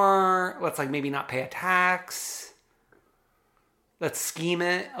more. Let's, like, maybe not pay a tax. Let's scheme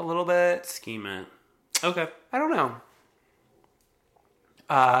it a little bit. Scheme it. Okay. I don't know.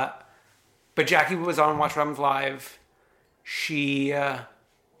 But Jackie was on Watch What Happens Live. She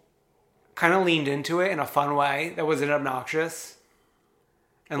kind of leaned into it in a fun way that wasn't obnoxious.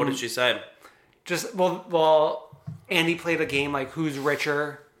 And what did she say? Just, well, Andy played a game like Who's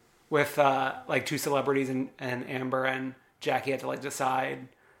Richer with like two celebrities and Amber, and Jackie had to, like, decide.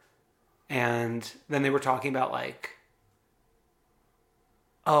 And then they were talking about, like,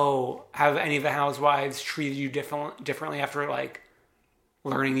 oh, have any of the housewives treated you differently after, like,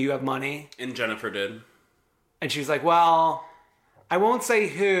 learning you have money? And Jennifer did. And she was like, well, I won't say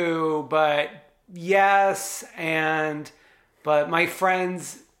who, but yes, but my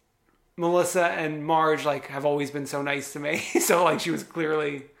friends Melissa and Marge, like, have always been so nice to me. So, like, she was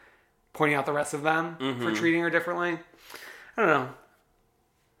clearly pointing out the rest of them for treating her differently. I don't know.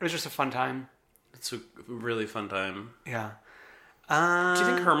 It was just a fun time. It's a really fun time. Yeah. Do you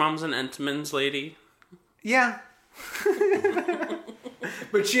think her mom's an Entenmann's lady? Yeah.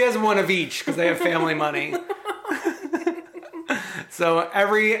 But she has one of each because they have family money. So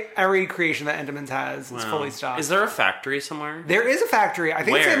every creation that Entenmann's has is fully stocked. Is there a factory somewhere? There is a factory. I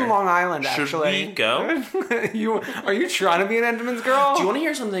think it's in Long Island, actually. Should we go? Are you trying to be an Entenmann's girl? Do you want to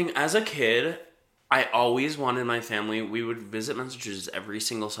hear something? As a kid, I always wanted my family, we would visit Massachusetts every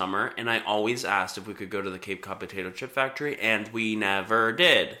single summer, and I always asked if we could go to the Cape Cod potato chip factory, and we never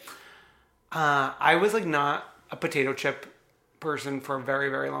did. I was, like, not a potato chip person for a very,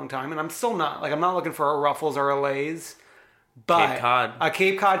 very long time, and I'm still not. Like, I'm not looking for a Ruffles or a Lay's. But Cape Cod. A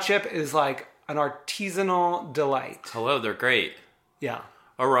Cape Cod chip is like an artisanal delight. Hello, they're great. Yeah.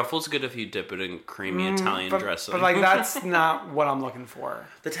 A Ruffles good if you dip it in creamy Italian dressing. But, like, that's not what I'm looking for.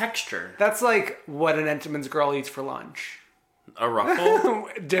 The texture. That's like what an Entenmann's girl eats for lunch. A Ruffle?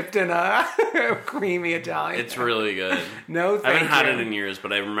 Dipped in a creamy Italian. It's really good. No, thank you. I haven't had it in years,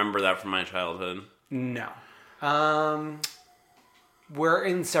 but I remember that from my childhood. No. We're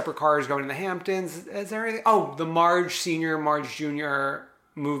in separate cars going to the Hamptons. Is there anything? Oh, the Marge Sr., Marge Jr.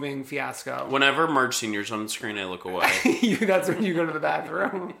 moving fiasco. Whenever Marge Sr.'s on the screen, I look away. That's when you go to the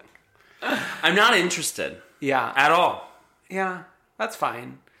bathroom. I'm not interested. Yeah. At all. Yeah, that's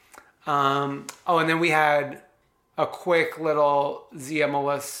fine. And then we had a quick little Zia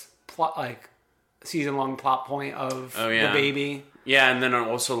Melissa plot, like, season-long plot point of the baby. Yeah, and then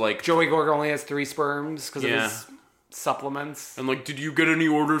also, like, Joey Gorga only has 3 sperms because of his supplements. And, like, did you get any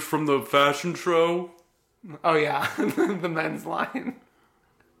orders from the fashion show? Oh, yeah. The men's line.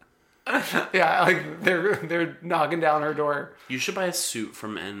 Yeah, like, they're knocking down her door. You should buy a suit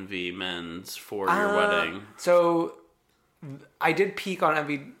from Envy Men's for your wedding. So, I did peek on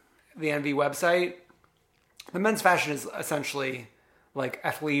the Envy website. The men's fashion is essentially like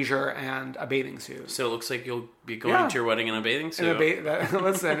athleisure and a bathing suit. So it looks like you'll be going to your wedding in a bathing suit.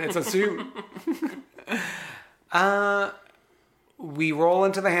 Listen, it's a suit. We roll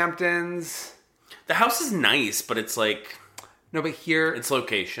into the Hamptons. The house is nice, but it's like... No, but here... It's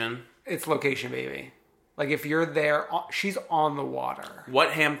location. It's location, baby. Like, if you're there, she's on the water.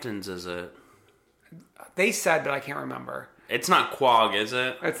 What Hamptons is it? They said, but I can't remember. It's not Quag, is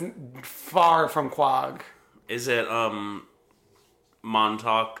it? It's far from Quag. Is it,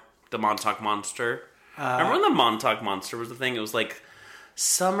 Montauk the Montauk Monster. Remember when the Montauk Monster was the thing? It was like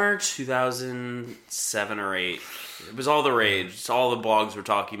summer 2007 or 8. It was all the rage. All the blogs were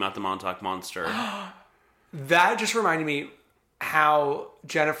talking about the Montauk Monster. That just reminded me how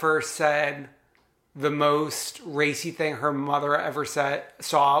Jennifer said the most racy thing her mother ever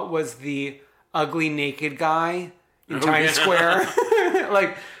saw was the ugly naked guy in Times Square.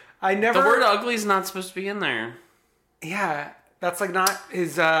 Like, I never... The word ugly is not supposed to be in there. Yeah, that's like not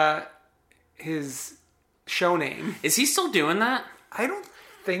his show name. Is he still doing that? I don't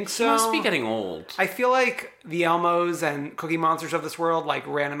think so. He must be getting old. I feel like the Elmos and Cookie Monsters of this world like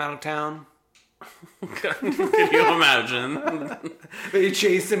ran him out of town. Can you imagine? They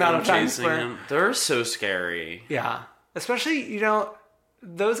chased him out of Times Square. Him. They're so scary. Yeah. Especially, you know,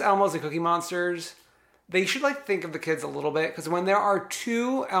 those Elmos and Cookie Monsters, they should like think of the kids a little bit, because when there are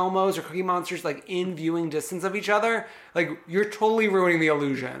two Elmos or Cookie Monsters like in viewing distance of each other, like you're totally ruining the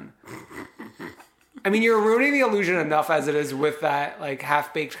illusion. I mean, you're ruining the illusion enough as it is with that like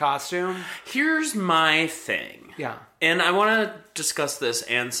half-baked costume. Here's my thing. Yeah. And I want to discuss this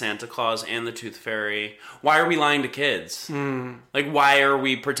and Santa Claus and the Tooth Fairy. Why are we lying to kids? Like, why are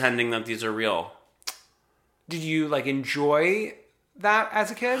we pretending that these are real? Did you like enjoy that as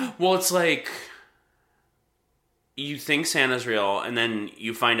a kid? Well, it's like you think Santa's real and then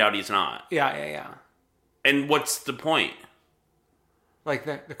you find out he's not. Yeah. And what's the point? Like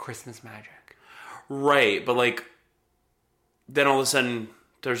the Christmas magic. Right, but like then all of a sudden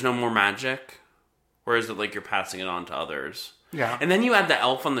there's no more magic. Or is it like you're passing it on to others? Yeah. And then you add the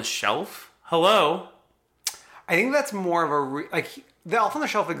Elf on the Shelf. Hello? I think that's more of a... the Elf on the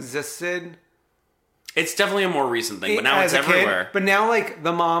Shelf existed... It's definitely a more recent thing, but now it's everywhere. But now, like,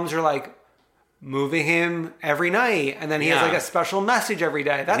 the moms are, like, moving him every night, and then he has, like, a special message every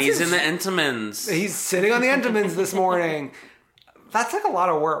day. And he's in the Entenmann's. He's sitting on the Entenmann's this morning. That's, like, a lot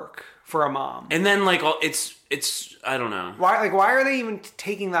of work for a mom. And then, like, it's I don't know. Why are they even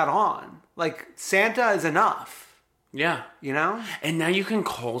taking that on? Like, Santa is enough. Yeah. You know? And now you can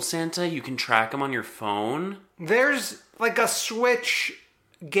call Santa. You can track him on your phone. There's, like, a Switch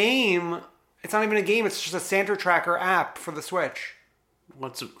game. It's not even a game. It's just a Santa Tracker app for the Switch.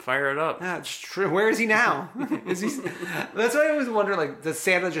 Fire it up. Yeah, it's true. Where is he now? That's why I always wonder, like, does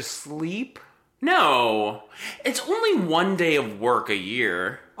Santa just sleep? No. It's only one day of work a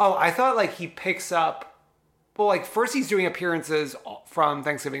year. Oh, I thought, like, he picks up... Well, like, first he's doing appearances from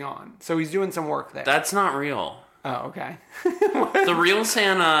Thanksgiving on. So he's doing some work there. That's not real. Oh, okay. The real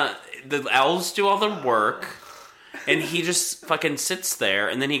Santa, the elves do all the work, and he just fucking sits there,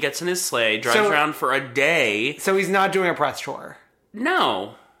 and then he gets in his sleigh, drives around for a day. So he's not doing a press tour?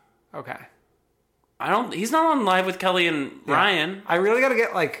 No. Okay. He's not on Live with Kelly and Ryan. I really gotta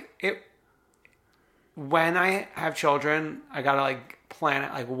get, like, it... When I have children, I gotta, like... plan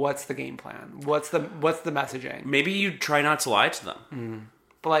it, like, what's the game plan? What's the messaging? Maybe you try not to lie to them.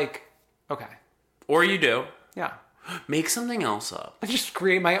 But, like, okay. Or you do. Yeah. Make something else up. I just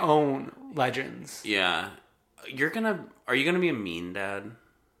create my own legends. Yeah. Are you gonna be a mean dad?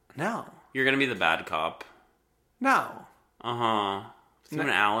 No. You're gonna be the bad cop? No. Uh-huh. Even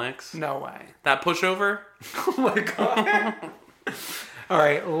Alex? No way. That pushover? Oh my god. All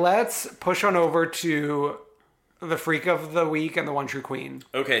right, let's push on over to the Freak of the Week and the One True Queen.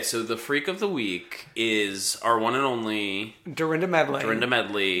 Okay, so the Freak of the Week is our one and only... Dorinda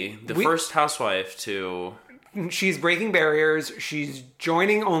Medley. The first housewife to... She's breaking barriers. She's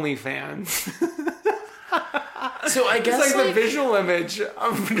joining OnlyFans. So I guess it's like the visual image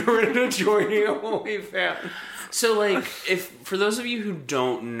of Dorinda joining OnlyFans. So, like, for those of you who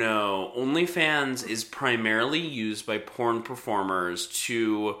don't know, OnlyFans is primarily used by porn performers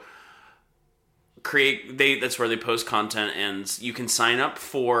to... that's where they post content, and you can sign up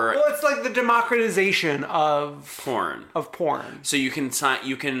for... Well, it's like the democratization of porn. So you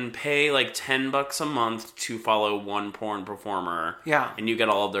can pay like $10 a month to follow one porn performer. Yeah. And you get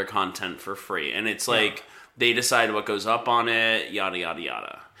all of their content for free. And it's like they decide what goes up on it, yada yada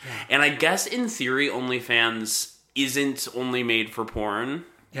yada. Yeah. And I guess in theory OnlyFans isn't only made for porn.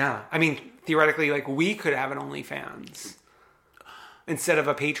 Yeah. I mean, theoretically, like, we could have an OnlyFans instead of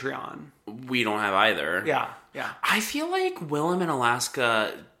a Patreon. We don't have either. Yeah. I feel like Willem and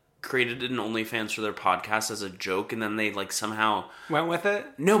Alaska created an OnlyFans for their podcast as a joke, and then they, like, somehow... Went with it?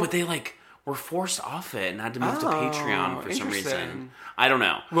 No, but they, like, were forced off it and had to move to Patreon for some reason. I don't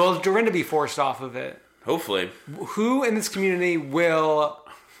know. Will Dorinda be forced off of it? Hopefully. Who in this community will...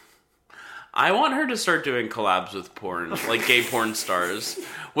 I want her to start doing collabs with porn, like gay porn stars.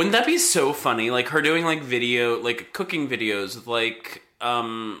 Wouldn't that be so funny? Like her doing like cooking videos with like,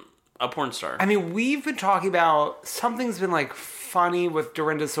 a porn star. I mean, we've been talking about something's been like funny with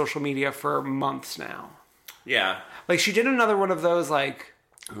Dorinda's social media for months now. Yeah. Like she did another one of those like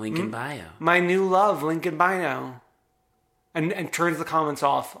Link in bio. My new love, link in bio. And turns the comments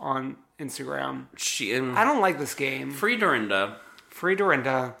off on Instagram. I don't like this game. Free Dorinda. Free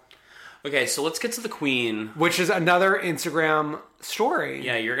Dorinda. Okay, so let's get to the Queen. Which is another Instagram story.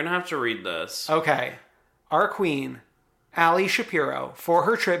 Yeah, you're going to have to read this. Okay. Our Queen, Ali Shapiro, for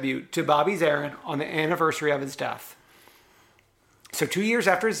her tribute to Bobby Zarin on the anniversary of his death. So 2 years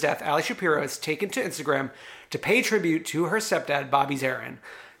after his death, Ali Shapiro has taken to Instagram to pay tribute to her stepdad, Bobby Zarin.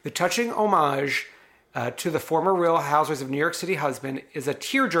 The touching homage to the former Real Housewives of New York City husband is a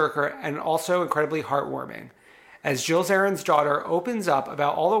tearjerker and also incredibly heartwarming. As Jill Zarin's daughter opens up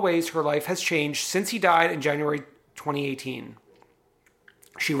about all the ways her life has changed since he died in January 2018.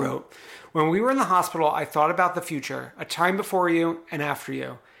 She wrote, "When we were in the hospital, I thought about the future, a time before you and after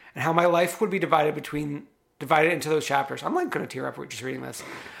you, and how my life would be divided into those chapters." I'm like going to tear up just reading this.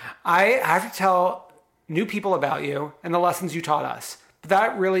 "I have to tell new people about you and the lessons you taught us. But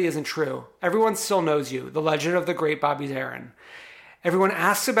that really isn't true. Everyone still knows you, the legend of the great Bobby Zarin. Everyone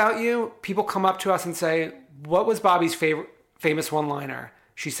asks about you. People come up to us and say, 'What was Bobby's famous one-liner?'"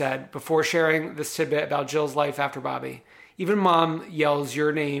 she said, before sharing this tidbit about Jill's life after Bobby. "Even Mom yells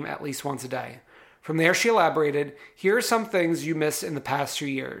your name at least once a day." From there, she elaborated, "Here are some things you missed in the past 2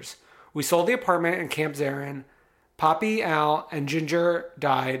 years. We sold the apartment in Camp Zarin. Poppy, Al, and Ginger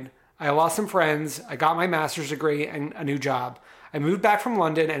died. I lost some friends. I got my master's degree and a new job. I moved back from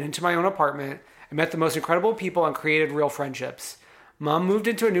London and into my own apartment. I met the most incredible people and created real friendships. Mom moved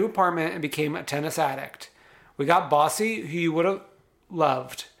into a new apartment and became a tennis addict. We got Bossy, who you would have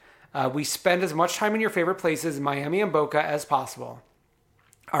loved. We spend as much time in your favorite places, Miami and Boca, as possible.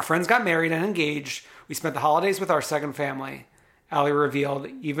 Our friends got married and engaged. We spent the holidays with our second family," Ali revealed,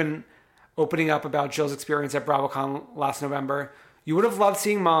 even opening up about Jill's experience at BravoCon last November. "You would have loved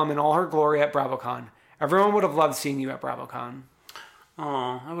seeing Mom in all her glory at BravoCon. Everyone would have loved seeing you at BravoCon."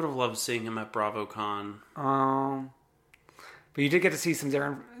 Oh, I would have loved seeing him at BravoCon. But you did get to see some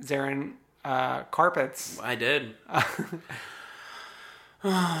Zarin carpets. I did.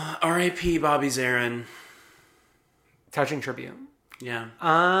 R.I.P. Bobby Zarin. Touching tribute. Yeah.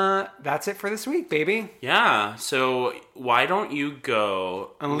 That's it for this week, baby. Yeah. So why don't you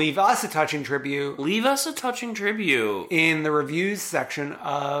go and leave us a touching tribute? Leave us a touching tribute in the reviews section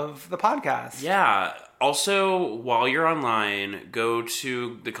of the podcast. Yeah. Also, while you're online, go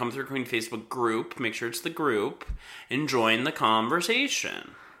to the Come Through Queen Facebook group. Make sure it's the group and join the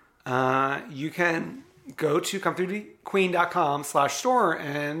conversation. You can go to comethroughqueen.com/store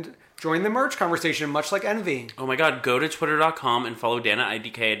and join the merch conversation, much like Envy. Oh my God, go to twitter.com and follow Dan at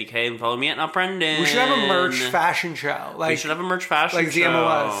IDK and follow me at Not Brendan. We should have a merch fashion show. We should have a merch fashion show.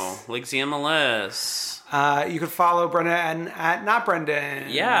 ZMLS. Like ZMLS. You could follow Brendan at Not Brendan.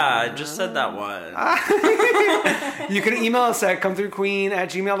 Yeah, I just said that one. You can email us at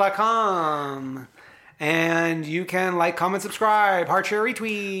comethroughqueen@gmail.com. And you can like, comment, subscribe, heart, share,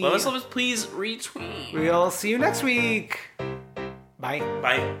 retweet. Love us, please retweet. We'll see you next week. Bye.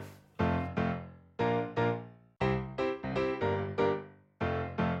 Bye.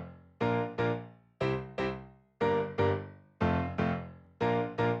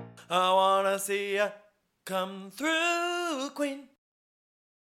 I wanna see ya come through, Queen.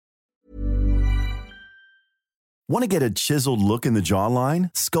 Want to get a chiseled look in the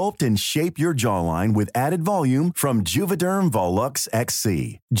jawline? Sculpt and shape your jawline with added volume from Juvederm Volux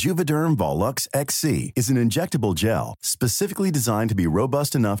XC. Juvederm Volux XC is an injectable gel specifically designed to be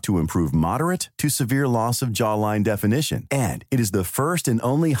robust enough to improve moderate to severe loss of jawline definition. And it is the first and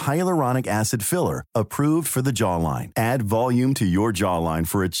only hyaluronic acid filler approved for the jawline. Add volume to your jawline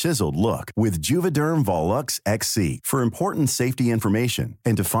for a chiseled look with Juvederm Volux XC. For important safety information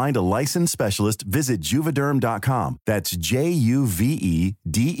and to find a licensed specialist, visit Juvederm.com. That's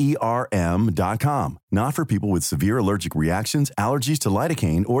Juvederm.com. Not for people with severe allergic reactions, allergies to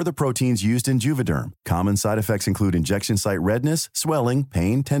lidocaine, or the proteins used in Juvederm. Common side effects include injection site redness, swelling,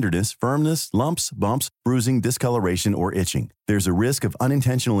 pain, tenderness, firmness, lumps, bumps, bruising, discoloration, or itching. There's a risk of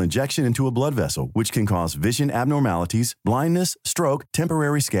unintentional injection into a blood vessel, which can cause vision abnormalities, blindness, stroke,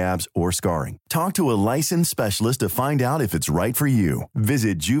 temporary scabs, or scarring. Talk to a licensed specialist to find out if it's right for you.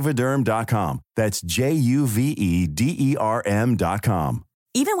 Visit Juvederm.com. That's Juvederm.com.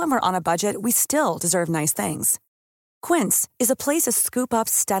 Even when we're on a budget, we still deserve nice things. Quince is a place to scoop up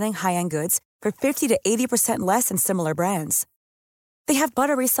stunning high-end goods for 50 to 80% less than similar brands. They have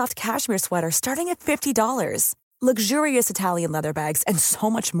buttery soft cashmere sweaters starting at $50, luxurious Italian leather bags, and so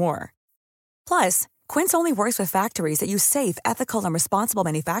much more. Plus, Quince only works with factories that use safe, ethical, and responsible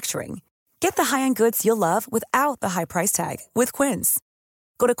manufacturing. Get the high-end goods you'll love without the high price tag with Quince.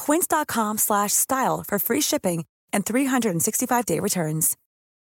 Go to quince.com/style for free shipping and 365-day returns.